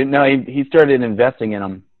 Yeah, dude. No, he started investing in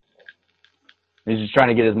them. He's just trying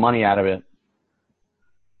to get his money out of it.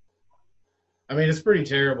 I mean, it's pretty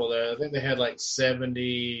terrible though. I think they had like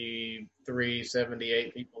 73,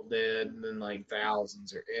 78 people dead, and then like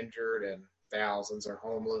thousands are injured and thousands are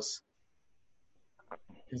homeless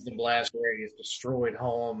because the blast radius destroyed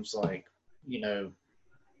homes like, you know,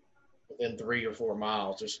 within 3 or 4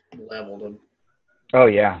 miles, just leveled them. Oh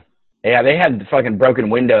yeah, yeah. They had fucking broken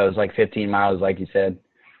windows like 15 miles, like you said.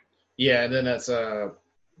 Yeah, and then that's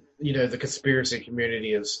you know, the conspiracy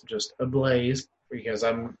community is just ablaze because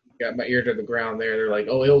I'm got my ear to the ground there. They're like,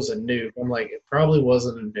 oh, it was a nuke. I'm like, it probably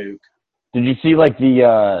wasn't a nuke. Did you see like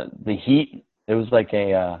the heat? It was like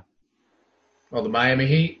a Oh, the Miami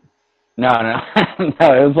Heat. no, no,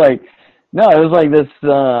 no. It was like no, it was like this.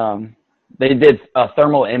 They did a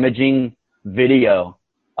thermal imaging video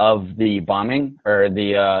of the bombing or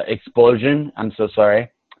the explosion. I'm so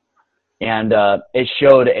sorry. And it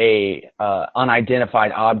showed a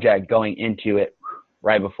unidentified object going into it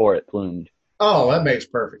right before it plumed. Oh, that makes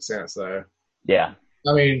perfect sense though. Yeah,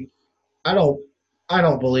 I mean, I don't I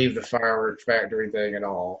don't believe the fireworks factory thing at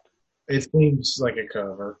all. It seems like a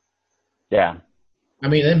cover. yeah. I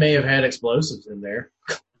mean, they may have had explosives in there.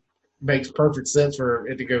 Makes perfect sense for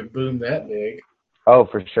it to go boom that big. Oh,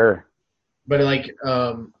 for sure. But like,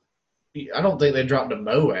 I don't think they dropped a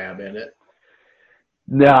Moab in it.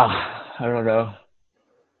 No, I don't know.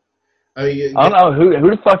 I mean, I don't know who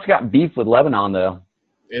the fuck's got beef with Lebanon though.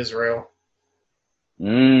 Israel.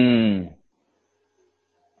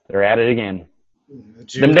 They're at it again. The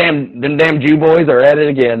Jews, Them damn Jew boys are at it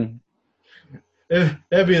again.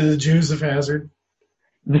 that'd be the Jews of Hazard.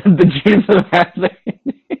 The Jews are at it.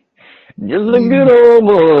 Just the good old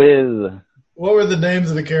boys. What were the names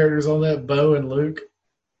of the characters on that? Bo and Luke.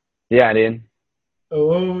 Yeah, dude. Oh,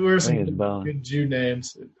 what were I some think it's Bo. good Jew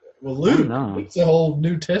names? Well, I don't Luke. know. It's a whole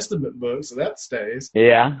New Testament book, so that stays.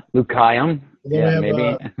 Yeah, Lukium. And then Yeah, we have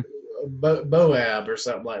maybe. Boab or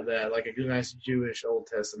something like that, like a nice Jewish Old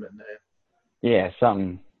Testament name. Yeah,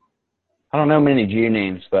 something. I don't know many Jew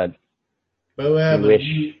names, but Boab wish.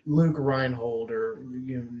 and Luke Reinhold or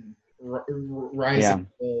Reisenhold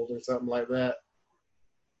or something like that.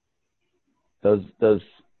 those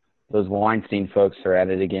Weinstein folks are at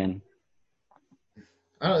it again.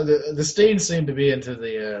 I don't know, the Steens seem to be into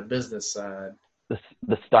the business side. The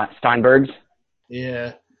Steinbergs,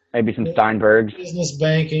 Yeah. maybe some Steinbergs. Business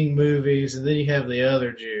banking movies, and then you have the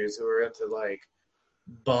other Jews who are into like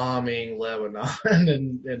bombing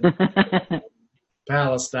Lebanon and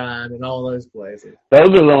Palestine and all those places. Those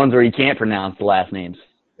are the ones where you can't pronounce the last names.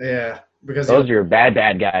 Yeah, because Those are your bad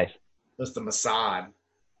guys. that's the Mossad.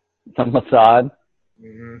 Some Mossad.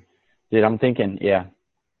 Mm-hmm. Dude, I'm thinking, yeah.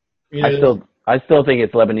 You know, I still think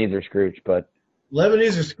it's Lebanese or Scrooge, but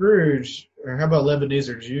Lebanese or Scrooge, or how about Lebanese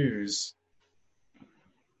or Jews?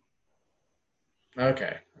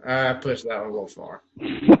 Okay, I pushed that one a little far.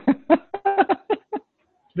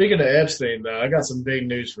 Speaking of Epstein, though, I got some big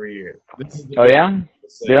news for you. oh yeah,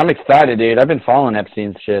 dude, I'm excited, dude. I've been following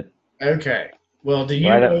Epstein's shit. Okay. Well, do you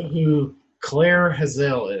Right know who Claire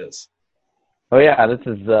Hazel is? Oh yeah, this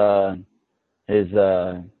is his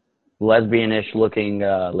lesbianish looking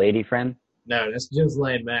lady friend, No, that's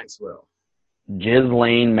Ghislaine Maxwell.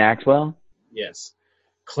 Ghislaine Maxwell. Yes.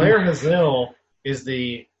 Claire Hazel is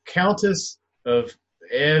the Countess of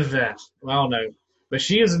Eva. I don't know. But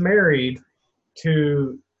she is married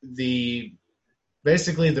to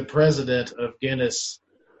basically the president of Guinness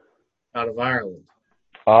out of Ireland.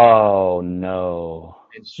 Oh no.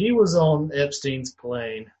 And she was on Epstein's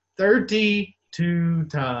plane 32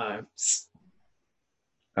 times.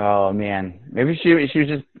 Oh man, maybe she was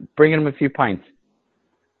just bringing him a few pints.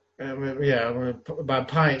 Yeah, by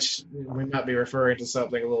pints, we might be referring to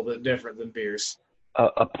something a little bit different than beers.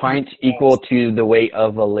 A pint equal to the weight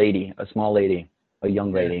of a lady, a small lady, a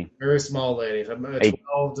young lady. Yeah, very small lady, a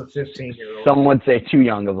 12 to 15-year-old. Some would say too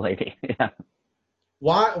young of a lady. Yeah.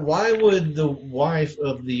 Why would the wife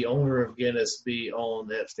of the owner of Guinness be on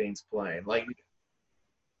Epstein's plane? Like,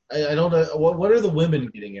 I don't know. What are the women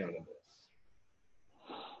getting out of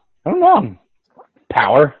this? I don't know.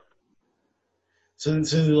 Power. So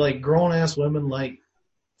like grown-ass women like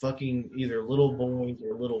fucking either little boys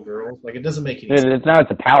or little girls. Like, it doesn't make any sense. It's not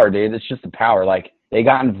the power, dude. It's just the power. Like they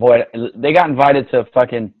got invited to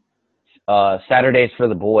fucking Saturdays for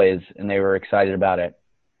the Boys, and they were excited about it.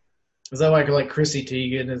 Is that like Chrissy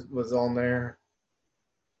Teigen was on there?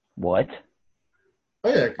 What?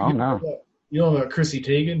 Oh yeah. I don't know. You know about Chrissy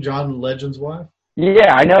Teigen, John Legend's wife?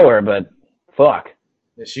 Yeah, I know her, but fuck.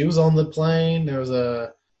 Yeah, she was on the plane. There was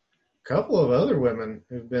a couple of other women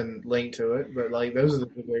who've been linked to it, but like those are the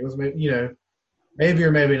big ones. Maybe, maybe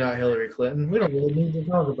or maybe not Hillary Clinton. We don't really need to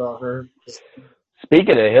talk about her.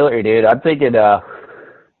 Speaking of Hillary, dude, I'm thinking,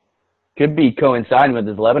 could Could be coinciding with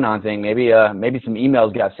this Lebanon thing. Maybe some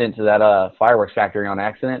emails got sent to that fireworks factory on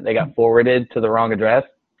accident. They got forwarded to the wrong address.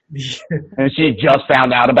 And she just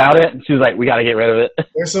found out about it. She was like, "We got to get rid of it."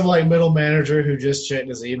 There's some like middle manager who just checked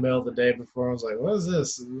his email the day before. I was like, "What is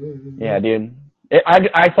this?" Yeah, dude.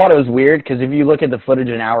 I thought it was weird because if you look at the footage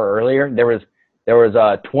an hour earlier, there was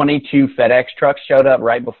 22 FedEx trucks showed up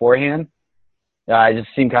right beforehand. It just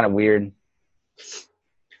seemed kind of weird.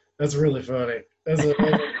 That's really funny. That's a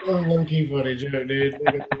low-key funny joke, dude.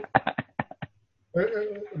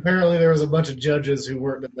 Apparently, there was a bunch of judges who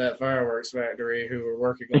worked at that fireworks factory who were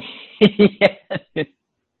working on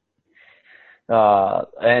Yeah.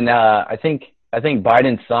 I think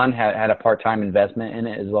Biden's son had a part-time investment in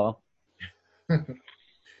it as well.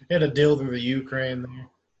 had a deal through the Ukraine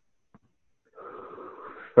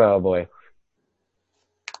there. Oh boy.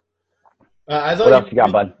 I thought What else you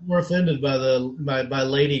got, bud? More offended by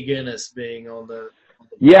Lady Guinness being on the.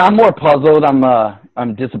 Yeah, I'm more puzzled.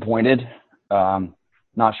 I'm disappointed.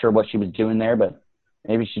 Not sure what she was doing there, but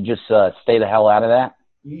maybe she just stay the hell out of that.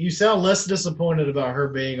 You sound less disappointed about her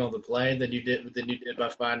being on the plane than you did by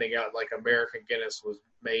finding out like American Guinness was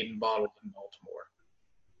made and bottled in Baltimore.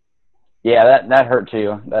 Yeah, that hurt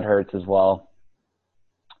too. That hurts as well.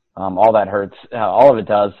 All that hurts. All of it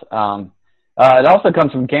does. It also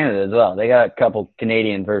comes from Canada as well. They got a couple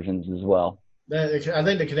Canadian versions as well. I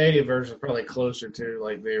think the Canadian version is probably closer to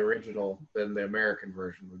like the original than the American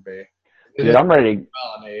version would be. Dude, I'm ready.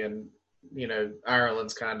 And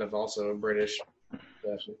Ireland's kind of also a British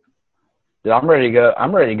version. Dude, I'm ready to go.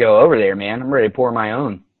 I'm ready to go over there, man. I'm ready to pour my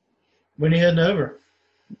own. When are you heading over?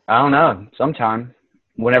 I don't know. Sometime.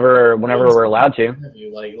 Whenever we're allowed to. Have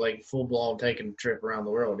you like full blown taking a trip around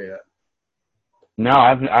the world yet?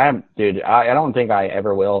 No, dude. I don't think I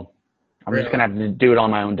ever will. I'm Really? just gonna have to do it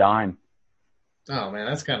on my own dime. Oh man,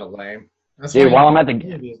 that's kind of lame. That's Dude, why while I'm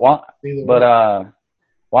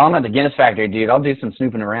at the Guinness factory, dude, I'll do some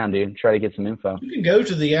snooping around, dude. Try to get some info. you can go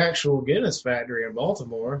to the actual Guinness factory in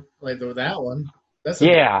Baltimore, like that one. But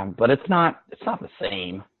it's not the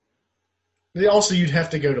same. Also, you'd have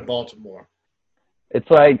to go to Baltimore. It's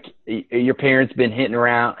like your parents been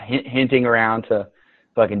hinting around to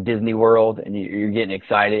fucking Disney World, and you're getting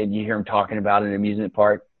excited. You hear them talking about an amusement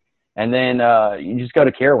park, and then you just go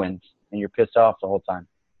to Carowinds, and you're pissed off the whole time.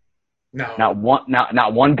 No,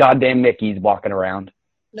 not one goddamn Mickey's walking around.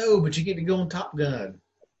 No, but you get to go on Top Gun.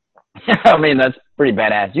 I mean, that's pretty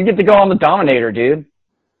badass. You get to go on the Dominator, dude.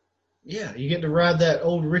 Yeah, you get to ride that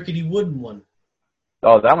old rickety wooden one.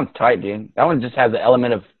 Oh, that one's tight, dude. That one just has the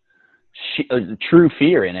element of true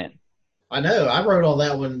fear in it. I know. I rode on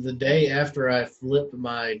that one the day after I flipped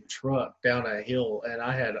my truck down a hill, and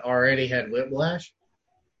I had already had whiplash.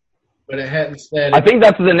 But it hadn't said. I think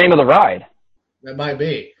that's the name of the ride. That might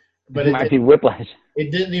be. But it might be whiplash.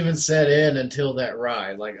 It didn't even set in until that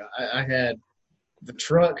ride. Like, I had the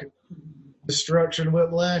truck destruction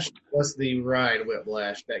whiplash plus the ride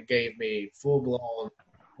whiplash that gave me full-blown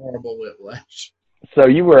horrible whiplash. So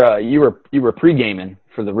you were pre-gaming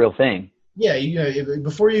for the real thing. Yeah,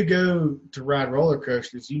 before you go to ride roller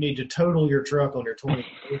coasters, you need to total your truck on your 20.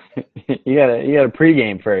 you gotta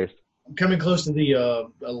pre-game first. I'm coming close to the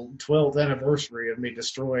 12th anniversary of me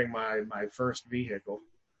destroying my first vehicle.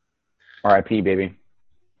 R.I.P. baby.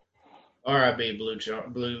 R.I.P.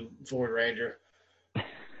 Blue Ford Ranger. I'm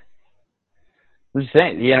just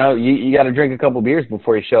saying, you got to drink a couple beers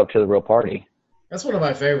before you show up to the real party. That's one of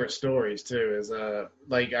my favorite stories too. Is I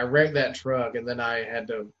wrecked that truck and then I had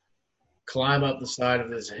to climb up the side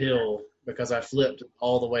of this hill because I flipped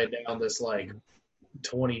all the way down this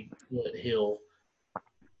 20-foot hill.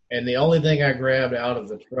 And the only thing I grabbed out of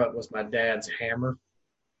the truck was my dad's hammer.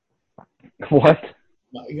 What?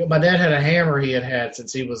 My dad had a hammer he had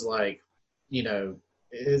since he was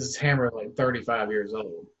his hammer was 35 years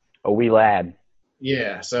old. A wee lad.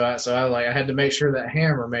 Yeah, so I had to make sure that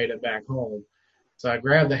hammer made it back home. So I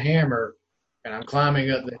grabbed the hammer and I'm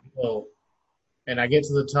climbing up the hill and I get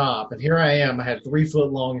to the top and here I am. I had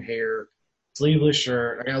 3-foot long hair, sleeveless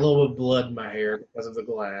shirt. I got a little bit of blood in my hair because of the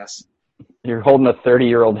glass. You're holding a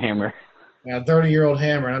 30-year-old hammer. I got a 30-year-old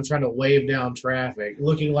hammer and I'm trying to wave down traffic,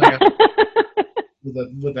 looking like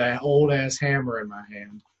with an old ass hammer in my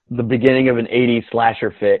hand. The beginning of an 80s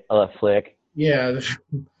slasher flick. Yeah,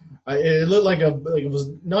 it looked like it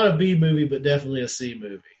was not a B movie, but definitely a C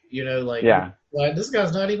movie. Yeah. Like this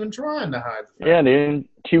guy's not even trying to hide. Yeah, dude.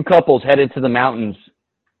 2 couples headed to the mountains.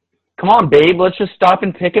 Come on, babe. Let's just stop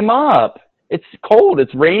and pick him up. It's cold.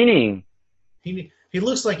 It's raining. He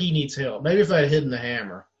looks like he needs help. Maybe if I had hidden the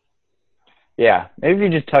hammer. Yeah, maybe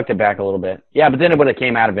if you just tucked it back a little bit. Yeah, but then it would have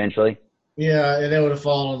came out eventually. Yeah, and they would have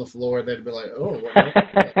fallen on the floor. They'd be like, "Oh, what?"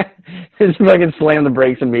 Just fucking slam the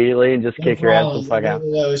brakes immediately and just No kick your ass the problem. fuck out.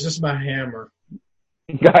 No, it's just my hammer.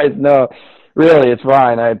 Guys, no, really, it's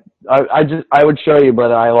fine. I would show you,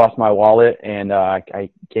 but I lost my wallet and I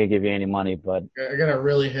can't give you any money. But I got a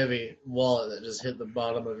really heavy wallet that just hit the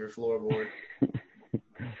bottom of your floorboard.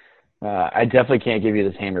 I definitely can't give you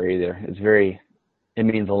this hammer either. It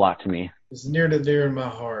means a lot to me. It's near to dear in my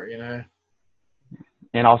heart, you know.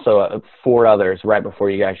 And also 4 others right before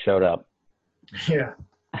you guys showed up. Yeah.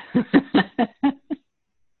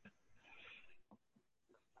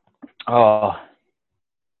 Oh,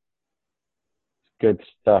 good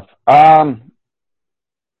stuff.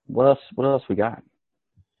 What else we got?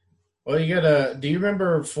 Well, you got do you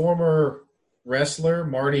remember former wrestler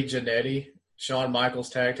Marty Jannetty, Shawn Michaels'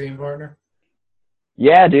 tag team partner?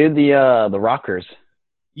 Yeah, dude, the Rockers.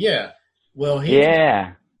 Yeah. Well,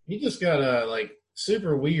 Yeah. he just got like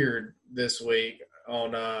super weird this week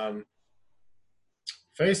on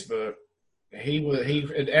Facebook. He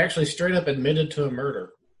had actually straight up admitted to a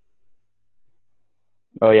murder.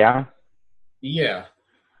 Oh yeah. Yeah.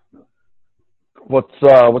 What's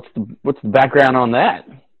the background on that?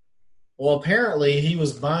 Well, apparently he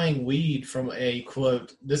was buying weed from a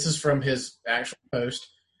quote. This is from his actual post.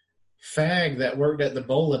 Fag that worked at the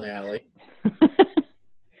bowling alley,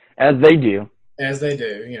 As they do. as they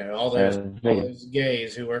do. You know, all those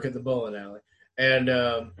gays who work at the bowling alley, and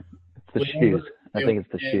It's the shoes. I think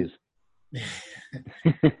it's the shoes.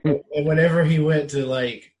 And whenever he went to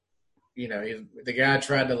like, you know, the guy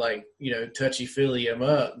tried to like, you know, touchy feely him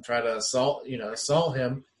up and try to assault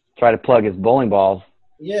him. Try to plug his bowling balls.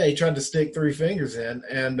 Yeah, he tried to stick 3 fingers in,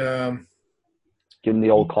 and Give him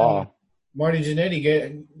the old claw. Marty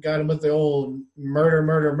Jannetty got him with the old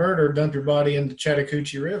murder, dump your body in the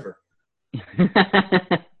Chattahoochee River.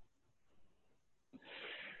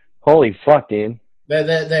 Holy fuck, dude.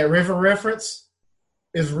 That river reference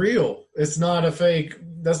is real. It's not a fake.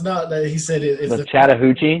 That's not that he said it. It's the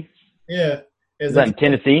Chattahoochee? Yeah. Is that in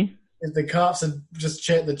Tennessee? If the cops had just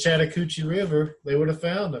checked the Chattahoochee River, they would have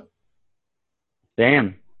found him.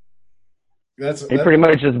 Damn. He pretty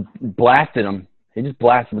much just blasted him. He just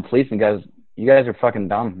blasted the police and guys, you guys are fucking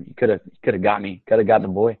dumb. You could have got me. Could have got the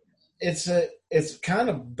boy. It's kind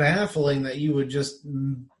of baffling that you would just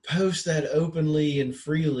post that openly and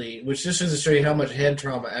freely, which just goes to show you how much head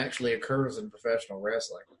trauma actually occurs in professional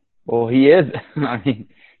wrestling. Well, he is. I mean,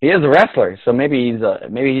 he is a wrestler, so maybe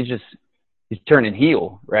he's turning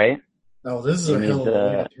heel, right? Oh, this is a hell of a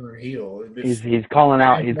way to turn heel. He's calling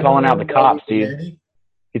out the cops, dude.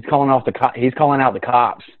 He's calling out the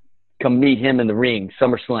cops. Come meet him in the ring,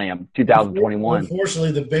 SummerSlam 2021.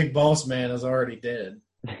 Unfortunately, the big boss man is already dead.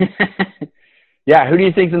 Yeah, who do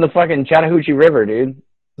you think's in the fucking Chattahoochee River, dude?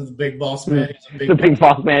 The big boss man. The big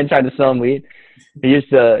boss man tried to sell him weed. He used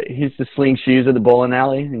to sling shoes at the bowling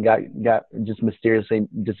alley and got just mysteriously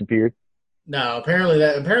disappeared. No, apparently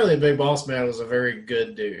the big boss man was a very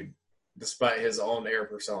good dude, despite his on-air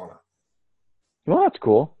persona. Well, that's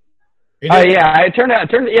cool. Yeah, it turned out.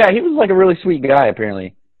 Yeah, he was like a really sweet guy,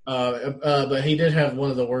 apparently. But he did have one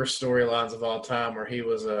of the worst storylines of all time, where he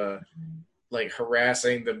was like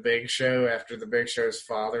harassing the Big Show after the Big Show's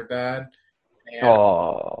father died.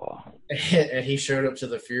 And he showed up to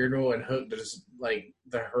the funeral and hooked his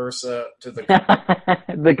the hearse up to the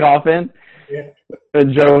the coffin. Yeah.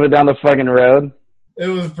 And drove it down the fucking road. It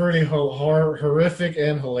was pretty horrific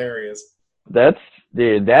and hilarious. That's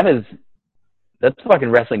fucking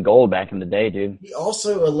wrestling gold back in the day, dude. He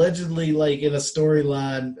also allegedly, in a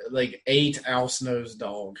storyline, ate Al Snow's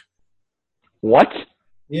dog. What?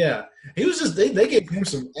 Yeah. He was just, they gave him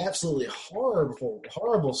some absolutely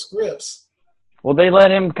horrible scripts. Well, they let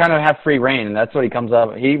him kind of have free reign, and that's what he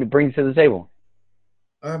brings to the table.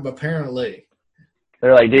 Apparently.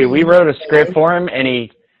 They're like, dude, we wrote a script for him, and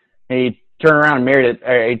he turned around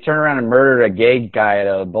and murdered a gay guy at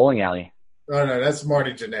a bowling alley. Oh, no, that's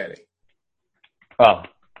Marty Jannetty. Oh.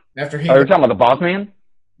 You're talking about the boss man?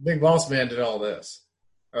 Big Boss Man did all this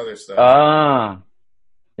other stuff.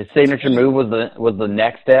 His signature move was the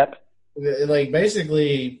next step.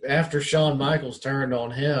 Basically, after Shawn Michaels turned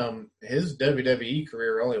on him, his WWE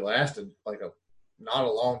career only lasted not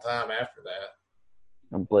a long time after that.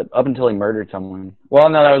 A blip up until he murdered someone. Well,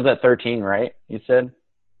 no, that was at 13, right? You said.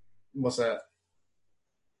 What's that?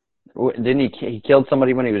 Didn't he killed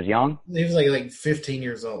somebody when he was young? He was like 15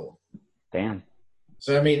 years old. Damn.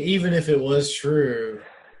 So I mean, even if it was true,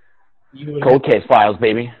 you would cold case files,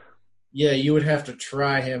 baby. Yeah, you would have to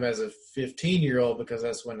try him as a 15-year-old because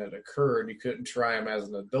that's when it occurred. You couldn't try him as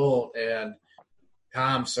an adult, and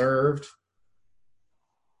time served.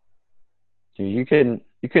 Dude, you couldn't.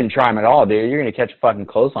 You couldn't try him at all, dude. You're gonna catch a fucking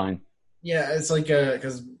clothesline. Yeah, it's like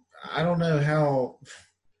because I don't know how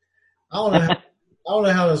I don't know how, I don't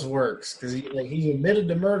know how this works because he admitted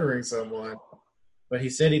to murdering someone, but he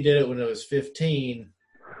said he did it when he was 15.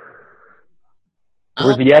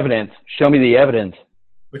 Where's the evidence? Show me the evidence.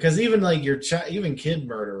 Because even like even kid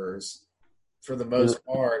murderers, for the most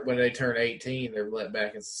part, when they turn 18, they're let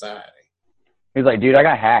back in society. He's like, dude, I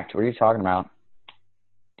got hacked. What are you talking about?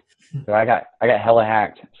 Dude, I got hella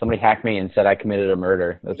hacked. Somebody hacked me and said I committed a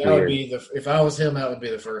murder. That's weird. Would be if I was him, that would be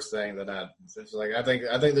the first thing that it's like I think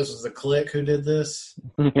this was the clique who did this.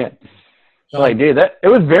 Yeah. Like, dude, it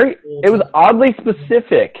was oddly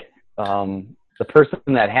specific. The person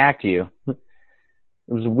that hacked you. It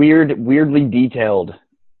was weirdly detailed.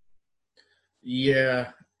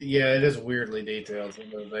 Yeah, it is weirdly detailed. Some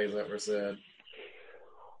of the things that were said.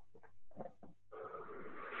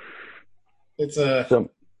 It's oh,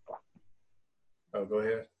 go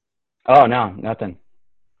ahead. Oh no, nothing.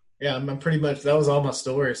 Yeah, I'm pretty much. That was all my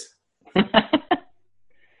stories.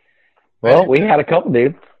 Well, we had a couple,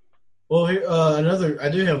 dude. Well, I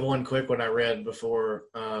do have one quick one I read before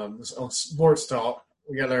on Sports Talk.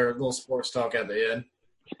 We got our little Sports Talk at the end.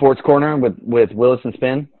 Sports Corner with Willis and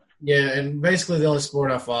Spin. Yeah, and basically the only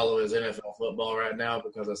sport I follow is NFL football right now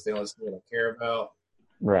because that's the only sport I care about.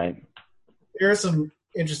 Right. There are some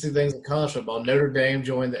interesting things in college football. Notre Dame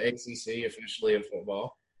joined the ACC officially in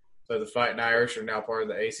football. So the Fighting Irish are now part of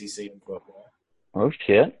the ACC in football. Oh,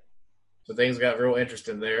 shit. So things got real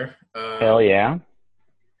interesting there. Hell yeah.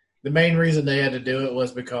 The main reason they had to do it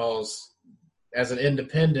was because as an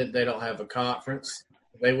independent, they don't have a conference.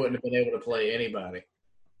 They wouldn't have been able to play anybody.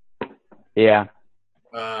 Yeah.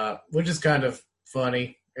 Which is kind of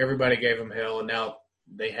funny. Everybody gave them hell, and now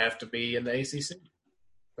they have to be in the ACC.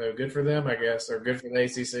 So good for them, I guess, or good for the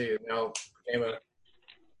ACC. It now became a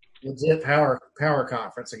legit power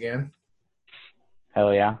conference again.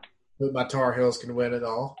 Hell yeah. But my Tar Heels can win it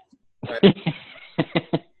all.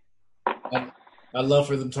 I'd love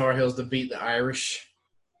for them Tar Heels to beat the Irish.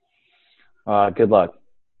 Good luck.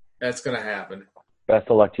 That's going to happen. Best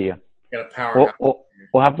of luck to you. Got a power.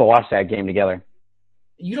 We'll have to watch that game together.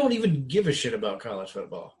 You don't even give a shit about college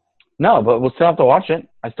football. No, but we'll still have to watch it.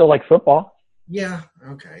 I still like football. Yeah,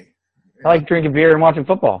 okay. I like drinking beer and watching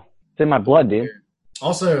football. It's in my blood, dude.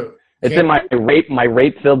 Also, it's in my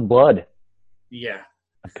rape-filled blood. Yeah.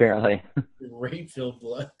 Apparently. Rape-filled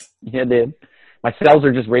blood. Yeah, dude. My cells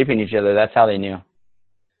are just raping each other. That's how they knew.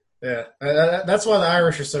 Yeah, that's why the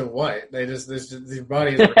Irish are so white. Their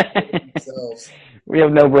bodies are raping themselves. We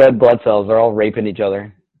have no red blood cells. They're all raping each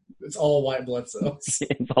other. It's all white blood cells.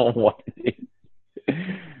 It's all white.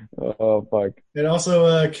 Oh, fuck. And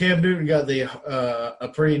also, Cam Newton got a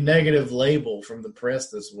pretty negative label from the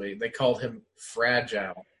press this week. They called him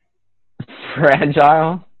fragile.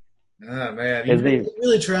 Fragile? Ah, man. He's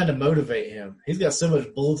really trying to motivate him. He's got so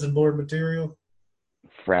much bulletin board material.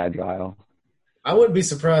 Fragile. I wouldn't be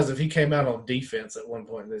surprised if he came out on defense at one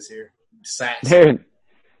point this year. Sacks. Dude,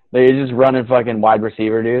 you're just running fucking wide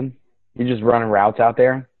receiver, dude. You're just running routes out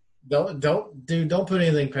there. Don't put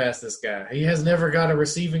anything past this guy. He has never got a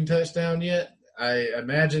receiving touchdown yet. I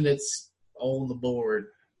imagine it's on the board.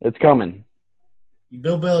 It's coming.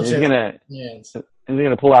 Bill Belichick. He's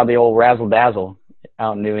gonna pull out the old razzle dazzle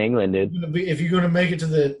out in New England, dude. If you're gonna make it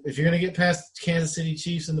if you're gonna get past Kansas City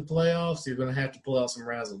Chiefs in the playoffs, you're gonna have to pull out some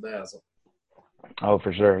razzle dazzle. Oh,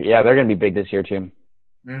 for sure. Yeah, they're gonna be big this year too.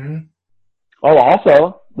 Mm-hmm. Oh,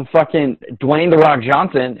 also, the fucking Dwayne The Rock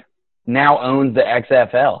Johnson now owns the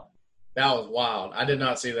XFL. That was wild. I did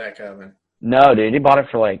not see that coming. No, dude, he bought it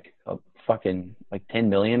for like $10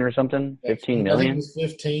 million or something. 15 million. I think it was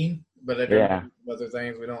 15, but other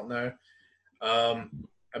things we don't know.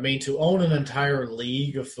 I mean, to own an entire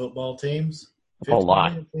league of football teams, a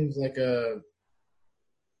lot. Seems like a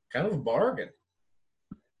kind of a bargain.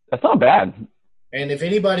 That's not bad. And if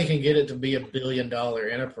anybody can get it to be $1 billion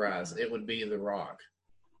enterprise, it would be The Rock.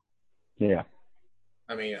 Yeah.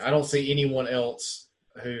 I mean, I don't see anyone else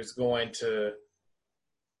who's going to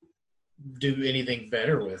do anything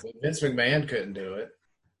better with it. Vince McMahon couldn't do it.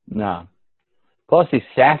 No. Plus, he's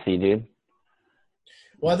sassy, dude.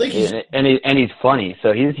 Well, I think he's funny.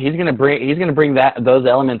 So he's gonna bring those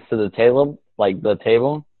elements to the table, like the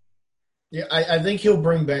table. Yeah, I think he'll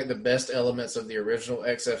bring back the best elements of the original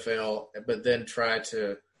XFL, but then try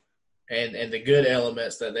to and the good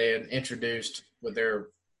elements that they had introduced with their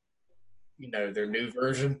new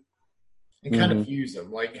version, and kind of fuse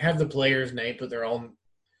them. Like have the players' name, put their own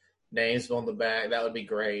names on the back. That would be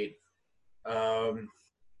great.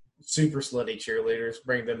 Super slutty cheerleaders,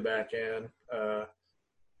 bring them back in.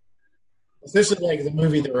 Especially like the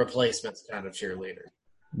movie The Replacements kind of cheerleader.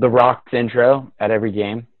 The Rock's intro at every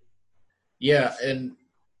game. Yeah, and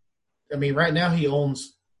I mean, right now he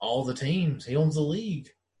owns all the teams. He owns the league,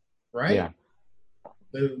 right? Yeah.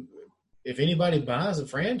 If anybody buys a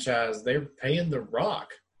franchise, they're paying The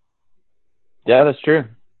Rock. Yeah, that's true.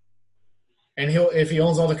 And if he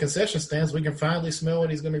owns all the concession stands, we can finally smell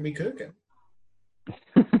what he's going to be cooking.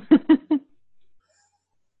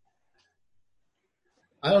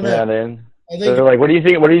 I don't know. Yeah, man. I think They're like, what do you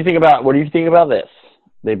think? What do you think about this?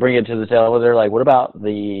 They bring it to the table. They're like, what about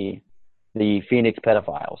the Phoenix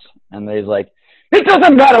pedophiles? And they're like, it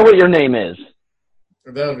doesn't matter what your name is.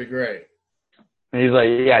 that would be great. And he's like,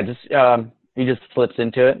 yeah, just he just slips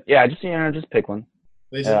into it. Yeah, just pick one.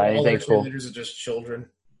 They said all their anything's cool. cheerleaders are just children.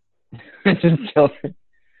 Just children.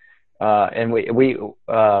 And we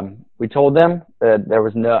told them that there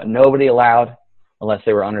was nobody allowed unless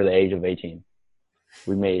they were under the age of 18.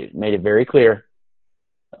 We made it very clear.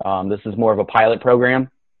 This is more of a pilot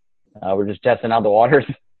program. We're just testing out the waters.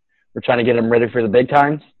 We're trying to get them ready for the big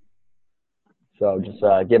times. So just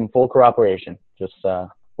give them full cooperation. Just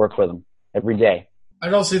work with them every day. I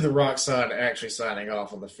don't see The Rock side actually signing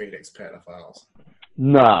off on the Phoenix pedophiles.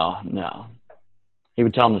 No. He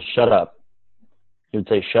would tell them to shut up. He would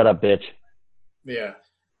say, shut up, bitch. Yeah.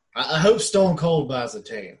 I hope Stone Cold buys a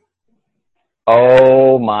team.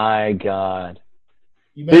 Oh, my God.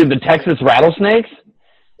 Dude, the Texas Rattlesnakes?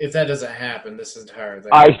 If that doesn't happen, this entire thing.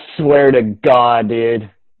 I swear to God, dude.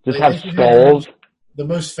 Just have skulls. The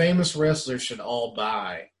most famous wrestlers should all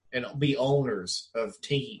buy and be owners of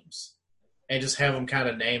teams and just have them kind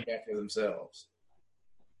of named after themselves.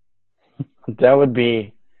 That would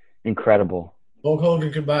be incredible. Hulk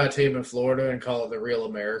Hogan could buy a team in Florida and call it the Real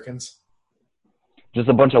Americans. Just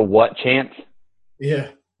a bunch of what chants? Yeah.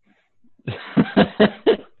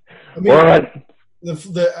 I mean, what?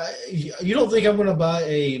 You don't think I'm going to buy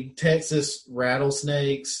a Texas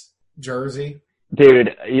Rattlesnakes jersey?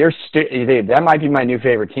 Dude, dude, that might be my new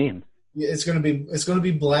favorite team. Yeah, it's going to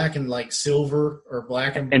be black and like silver or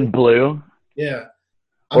black and blue. Yeah.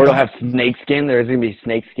 Or it'll have snake skin. There's going to be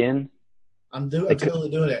snake skin. I'm totally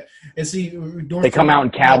doing it. And see, they come out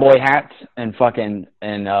in cowboy hats and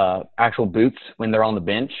actual boots when they're on the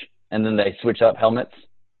bench, and then they switch up helmets.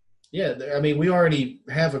 Yeah, I mean, we already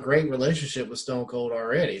have a great relationship with Stone Cold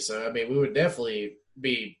already, so I mean, we would definitely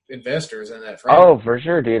be investors in that franchise. Oh, for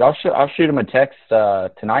sure, dude. I'll shoot him a text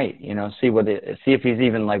tonight. See if he's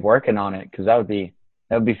even like working on it, because that would be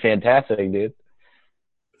fantastic, dude.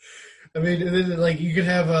 I mean, like you could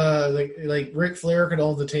have like Ric Flair could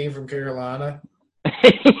own the team from Carolina.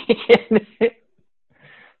 The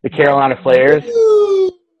Carolina Flares.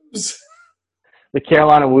 The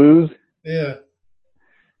Carolina Woos. Yeah.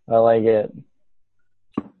 I like it.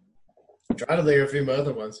 Try to think of a few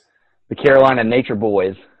other ones. The Carolina Nature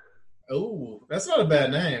Boys. Oh, that's not a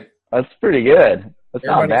bad name. That's pretty good. That's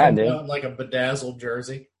Everybody not bad, dude. Out in like a bedazzled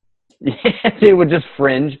jersey. Yeah, dude, with just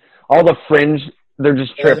fringe. All the fringe, they're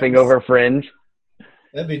just tripping over fringe.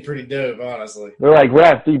 That'd be pretty dope, honestly. They're like,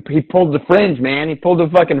 ref, he pulled the fringe, man. He pulled the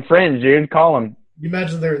fucking fringe, dude. Call him. You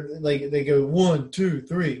imagine they go 1, 2,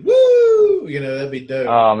 3, woo! That'd be dope.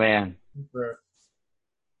 Oh, man. Bro.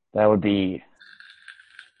 That would be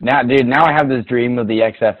now, dude. Now I have this dream of the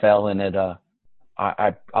XFL, and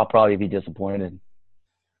I'll probably be disappointed.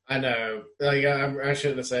 I know. Like I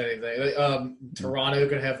shouldn't have said anything. Toronto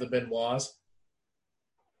could have the Benoits.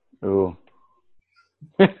 Ooh,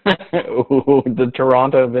 ooh, the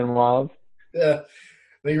Toronto Benoits. Yeah,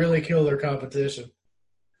 they really kill their competition.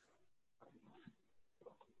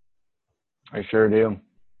 I sure do.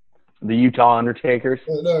 The Utah Undertakers.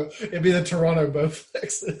 No, it'd be the Toronto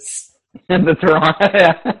Bowflexes. The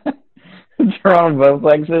Toronto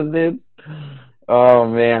Bowflexes, dude. Oh,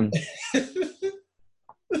 man.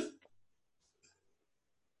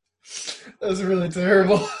 That was really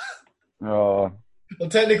terrible. Oh. Well,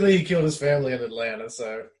 technically, he killed his family in Atlanta,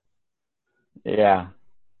 so. Yeah.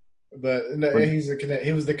 But no, he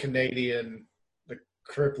was the Canadian, the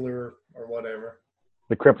Crippler or whatever.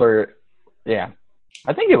 The Crippler, yeah.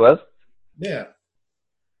 I think he was. Yeah.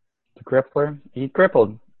 The Crippler? He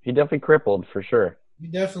crippled. He definitely crippled, for sure. He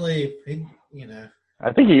definitely,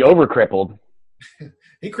 I think he over-crippled.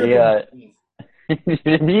 He crippled.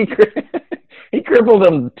 He crippled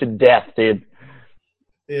him to death, dude.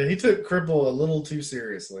 Yeah, he took cripple a little too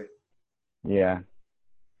seriously. Yeah.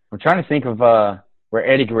 I'm trying to think of where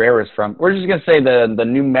Eddie Guerrero is from. We're just going to say the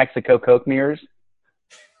New Mexico Coke Mirrors.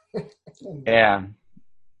 Yeah.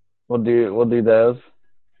 We'll do those.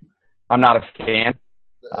 I'm not a fan.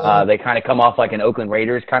 They kind of come off like an Oakland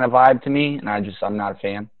Raiders kind of vibe to me, and I'm not a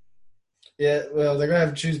fan. Yeah, well, they're going to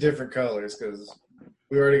have to choose different colors because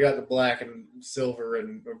We already got the black and silver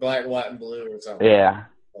or black, white, and blue or something. Yeah.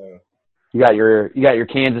 You got your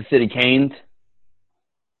Kansas City Canes.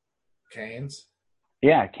 Canes.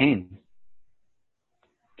 Yeah, Kane.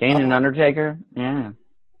 Kane and Undertaker. Yeah.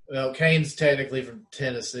 Well, Kane's technically from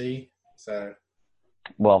Tennessee, so.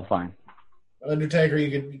 Well, fine. Undertaker,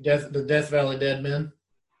 you could the Death Valley Dead Men.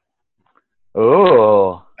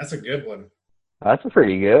 Oh, That's a good one. that's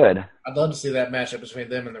pretty good. I'd love to see that matchup between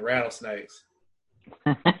them and the Rattlesnakes.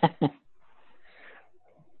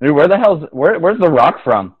 Dude, where's The Rock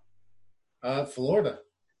from? Florida.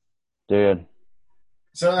 Dude.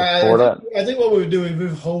 So I think what we would do, we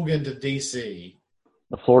move Hogan to DC.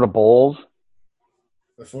 The Florida Bulls.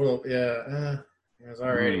 The Florida, it was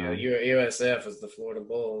already USF is the Florida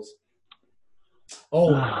Bulls.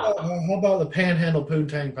 Oh, how about the Panhandle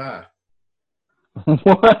Poontang Pie?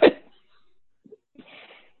 What?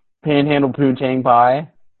 Panhandle Poontang Pie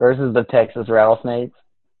versus the Texas Rattlesnakes.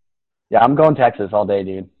 Yeah, I'm going Texas all day,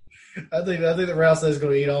 dude. I think the Rattlesnakes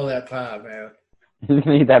going to eat all that pie, man. He's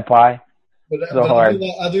gonna eat that pie. But hard.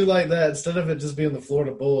 I do like that instead of it just being the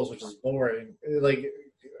Florida Bulls, which is boring. Like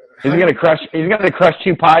he's gonna crush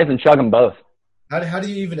 2 pies and chug them both. How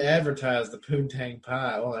do you even advertise the Poontang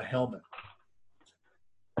Pie on a helmet?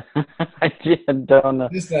 I don't know.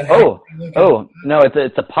 Oh, no,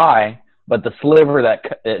 it's a pie, but the sliver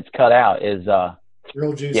that it's cut out is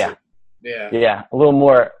real juicy. Yeah, a little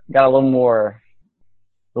more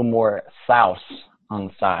sauce on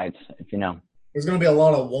the sides, if you know. There's going to be a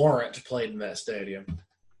lot of Warrant played in that stadium.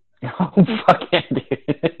 Oh, fuck yeah,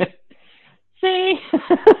 dude. See?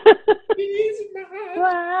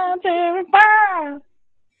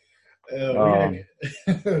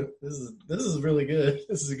 This is really good.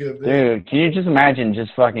 This is a good bit. Dude, can you just imagine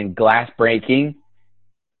just fucking glass breaking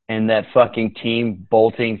and that fucking team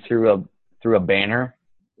bolting through a banner?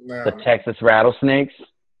 No. The Texas Rattlesnakes?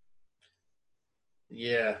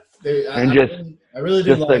 Yeah. Dude, I really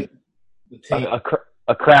do just like the team.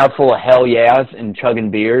 A crowd full of hell yeahs and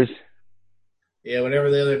chugging beers. Yeah, whenever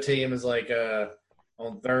the other team is like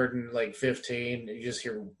on 3rd and 15, you just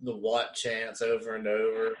hear the Watt chants over and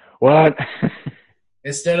over. What?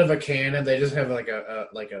 Instead of a cannon, they just have like a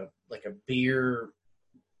beer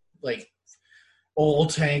oil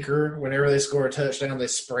tanker. Whenever they score a touchdown, they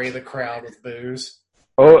spray the crowd with booze.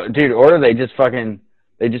 Oh, dude! Or they just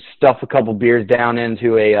stuff a couple beers down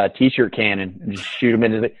into a t-shirt cannon and just shoot them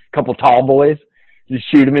into a couple tall boys. Just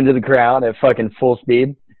shoot them into the crowd at fucking full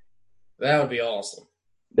speed. That would be awesome.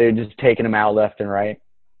 They're just taking them out left and right.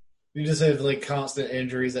 You just have constant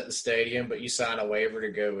injuries at the stadium, but you sign a waiver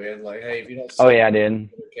to go in. Like, hey, if you don't, oh yeah, I did.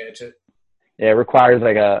 Catch it. Yeah, it requires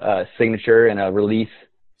a signature and a release.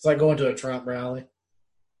 It's like going to a Trump rally.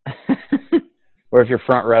 Or if you're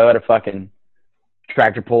front row at a fucking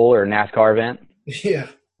tractor pull or NASCAR event. Yeah.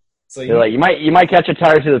 So you might catch a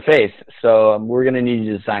tire to the face, so we're gonna need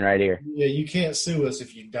you to sign right here. Yeah, you can't sue us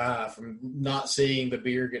if you die from not seeing the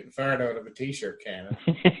beer getting fired out of a t-shirt cannon.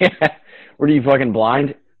 What are you, fucking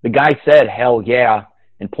blind? The guy said hell yeah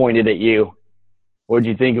and pointed at you. What did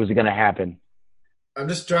you think was gonna happen? I'm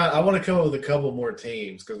just trying. I want to come up with a couple more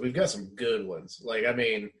teams because we've got some good ones. We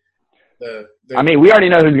already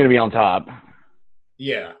know who's gonna be on top.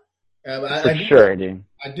 Yeah, sure, dude.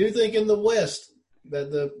 I do think in the West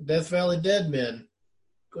that the Death Valley Dead Men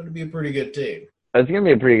going to be a pretty good team. It's going to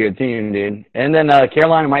be a pretty good team, dude. And then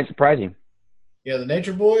Carolina might surprise you. Yeah, the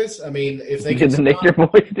Nature Boys. I mean, if they can Nature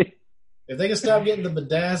Boys, dude. If they can stop getting the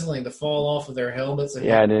bedazzling to fall off of their helmets and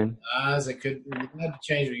dude. eyes, it could have to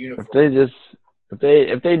change their uniform.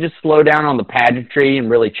 If they just slow down on the pageantry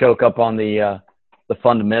and really choke up on the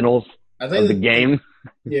fundamentals of the game.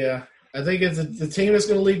 Yeah. I think it's the team that's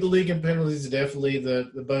going to lead the league in penalties is definitely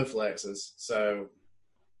the Bowflexes. So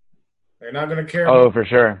they're not going to care. Oh, for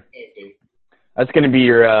sure. Safety. That's going to be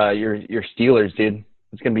your Steelers, dude.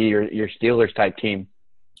 It's going to be your Steelers type team.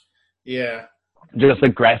 Yeah. Just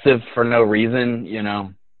aggressive for no reason, you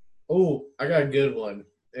know. Oh, I got a good one,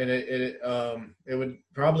 and it would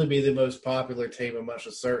probably be the most popular team amongst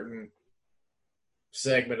a certain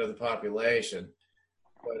segment of the population,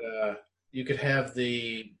 but you could have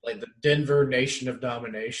the Denver Nation of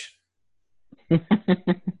Domination. That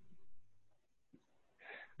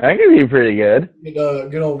could be pretty good.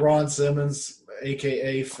 Good old Ron Simmons,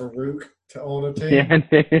 a.k.a. Farouk, to own a team. Yeah,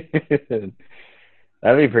 dude.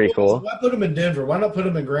 That'd be pretty cool. Why put them in Denver? Why not put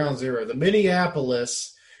them in Ground Zero? The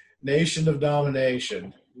Minneapolis Nation of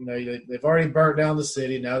Domination. You know, they've already burnt down the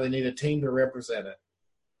city. Now they need a team to represent it.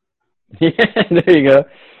 Yeah, there you go.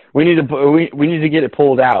 We need to get it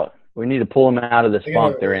pulled out. We need to pull them out of this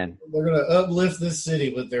funk they're in. They're going to uplift this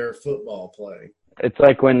city with their football play. It's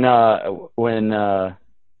like when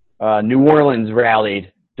New Orleans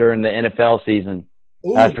rallied during the NFL season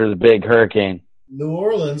Ooh, after the big hurricane. New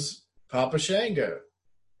Orleans, Papa Shango.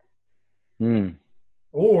 Hmm.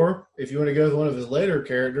 Or, if you want to go with one of his later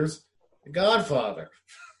characters, the Godfather.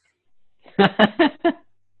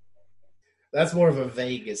 That's more of a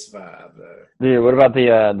Vegas vibe, though. Dude, what about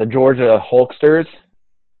the Georgia Hulksters?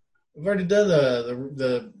 We've already done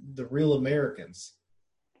the Real Americans.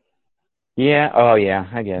 Yeah. Oh, yeah.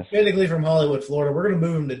 I guess. Technically from Hollywood, Florida. We're going to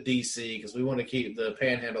move them to D.C. because we want to keep the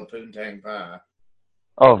Panhandle Poontang Pie.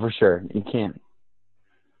 Oh, for sure. You can't.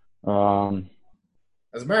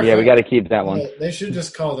 As a matter of Yeah, fact, we got to keep that one. they should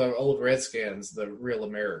just call the old Redskins the Real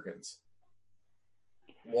Americans.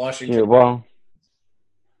 Washington. Yeah,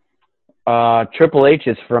 well, Triple H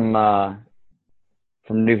is from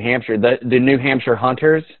New Hampshire. The New Hampshire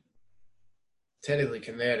Hunters. Technically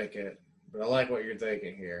Connecticut, but I like what you're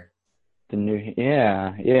thinking here.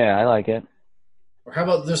 Yeah, I like it. Or how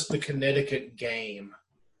about just the Connecticut Game?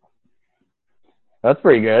 That's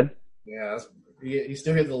pretty good. Yeah, you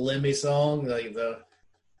still get the Lemmy song, like the.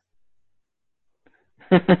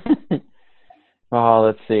 Oh,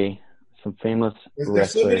 let's see. Some famous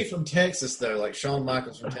There's so many wrestlers. from Texas though, like Shawn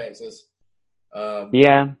Michaels from Texas.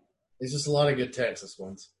 Yeah. There's just a lot of good Texas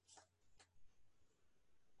ones.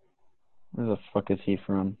 Where the fuck is he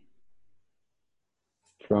from?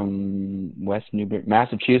 From West Newbury,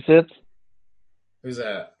 Massachusetts? Who's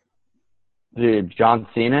that? Dude, John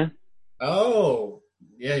Cena? Oh,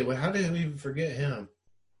 yeah. Well, how did we even forget him?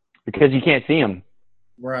 Because you can't see him.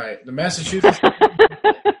 Right, the Massachusetts.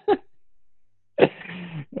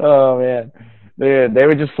 Oh, man. Dude, they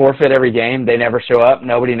would just forfeit every game. They never show up.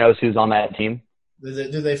 Nobody knows who's on that team.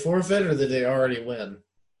 Did they forfeit or did they already win?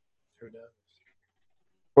 Who knows?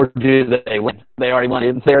 Or do they win? They already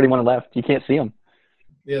won. They already won and left. You can't see them.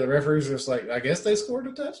 Yeah, the referees are just like, I guess they scored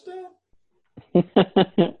a touchdown.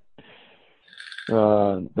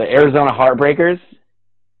 The Arizona Heartbreakers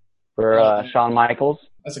for Shawn Michaels.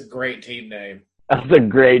 That's a great team name. That's a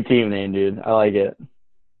great team name, dude. I like it.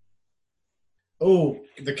 Oh,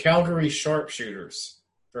 the Calgary Sharpshooters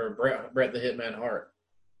for Bret the Hitman Hart.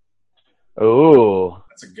 Oh,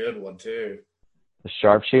 That's a good one, too. the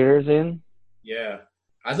Sharpshooters in? Yeah.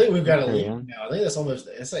 I think we've got a league Yeah. now. I think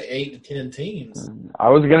it's like 8 to 10 teams. I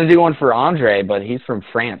was going to do one for Andre, but he's from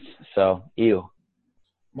France, so ew.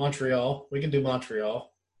 Montreal. We can do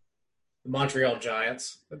Montreal. The Montreal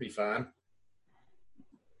Giants. That'd be fine.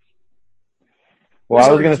 Well,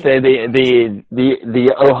 I was going to say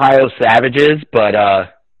the Ohio Savages, but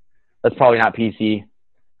that's probably not PC.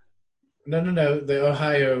 No. The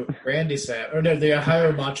Ohio Randy Savage. Or no, the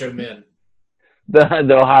Ohio Macho Men.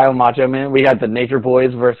 The Ohio Macho Men. We got the Nature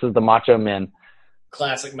Boys versus the Macho Men.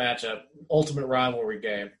 Classic matchup. Ultimate rivalry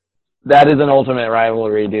game. That is an ultimate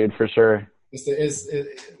rivalry, dude, for sure.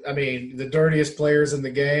 I mean, the dirtiest players in the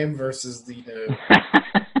game versus the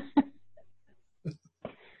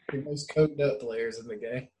the most coked up players in the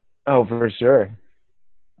game. Oh, for sure.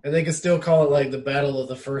 And they can still call it like the Battle of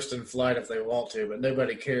the First in Flight if they want to, but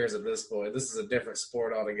nobody cares at this point. This is a different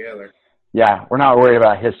sport altogether. Yeah, we're not worried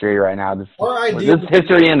about history right now. This is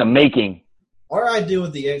history in the making. Our idea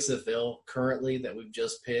with the XFL currently that we've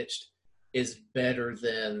just pitched is better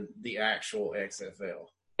than the actual XFL.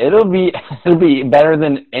 It'll be better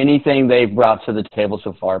than anything they've brought to the table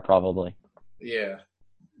so far, probably. Yeah.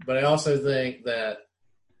 But I also think that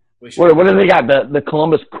we should. What do they got? The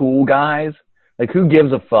Columbus Cool Guys? Like, who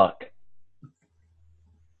gives a fuck?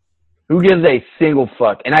 Who gives a single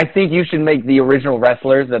fuck? And I think you should make the original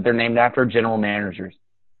wrestlers that they're named after general managers.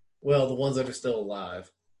 Well, the ones that are still alive.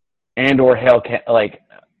 And or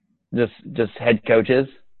just head coaches.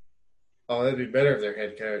 Oh, that'd be better if they're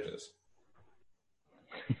head coaches.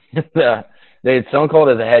 Stone Cold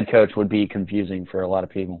as a head coach would be confusing for a lot of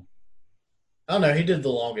people. I don't know. He did the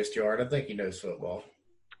longest yard. I think he knows football.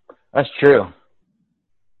 That's true.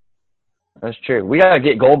 That's true. We got to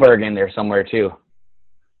get Goldberg in there somewhere, too.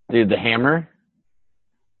 Dude, the Hammer.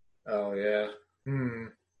 Oh, yeah. Well,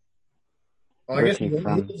 I Where's guess he he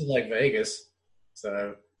from? lives in, like, Vegas.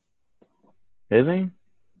 So, Is he?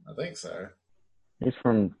 I think so. He's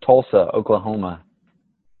from Tulsa, Oklahoma.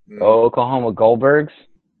 Mm. Oh, Oklahoma Goldbergs.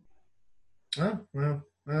 Oh, well.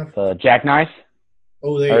 The Jackknife.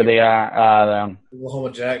 Oh, Or they the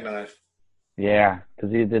Oklahoma Jackknife. yeah,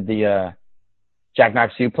 because he did the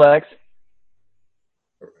Jackknife Suplex.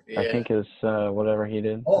 Yeah. I think is whatever he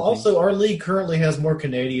did. Oh, also, our league currently has more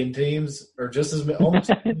Canadian teams, or just as many, almost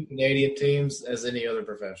as many Canadian teams as any other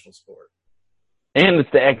professional sport. And it's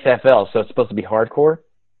the XFL, so it's supposed to be hardcore.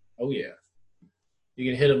 Oh, yeah.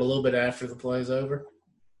 You can hit them a little bit after the play's over.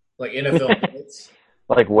 Like NFL hits.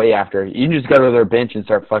 Like way after. You can just go to their bench and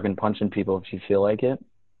start fucking punching people if you feel like it.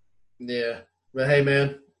 Yeah. But hey,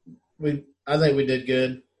 man, I think we did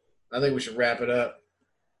good. I think we should wrap it up.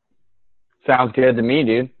 Sounds good to me,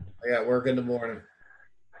 dude. I got work in the morning.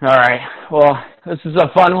 All right. Well, this is a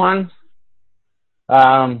fun one.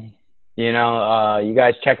 You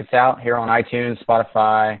guys check us out here on iTunes,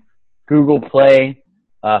 Spotify, Google Play,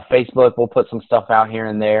 Facebook. We'll put some stuff out here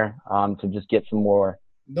and there to just get some more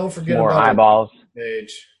Don't forget more about eyeballs. our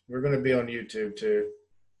page. We're going to be on YouTube too.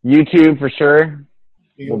 YouTube for sure.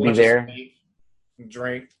 You can We'll be watch there. us eat and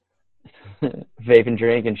drink. Vape and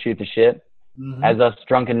drink and shoot the shit, as us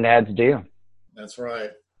drunken dads do. That's right.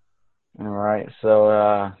 All right.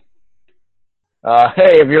 So,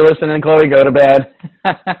 hey, if you're listening, Chloe, go to bed.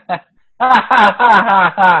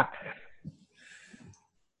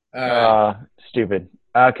 All right. Stupid.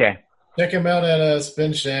 Okay. Check him out at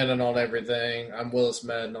Spin Shannon on everything. I'm Willis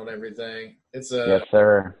Madden on everything. It's Yes,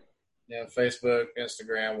 sir. Facebook,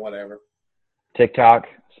 Instagram, whatever. TikTok.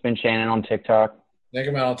 Spin Shannon on TikTok. Check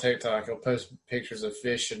him out on TikTok. He'll post pictures of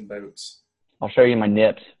fish and boats. I'll show you my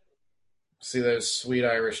nips. See those sweet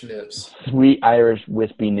Irish nips. Sweet Irish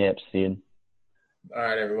wispy nips, dude. All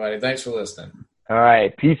right, everybody. Thanks for listening. All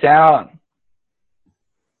right. Peace out.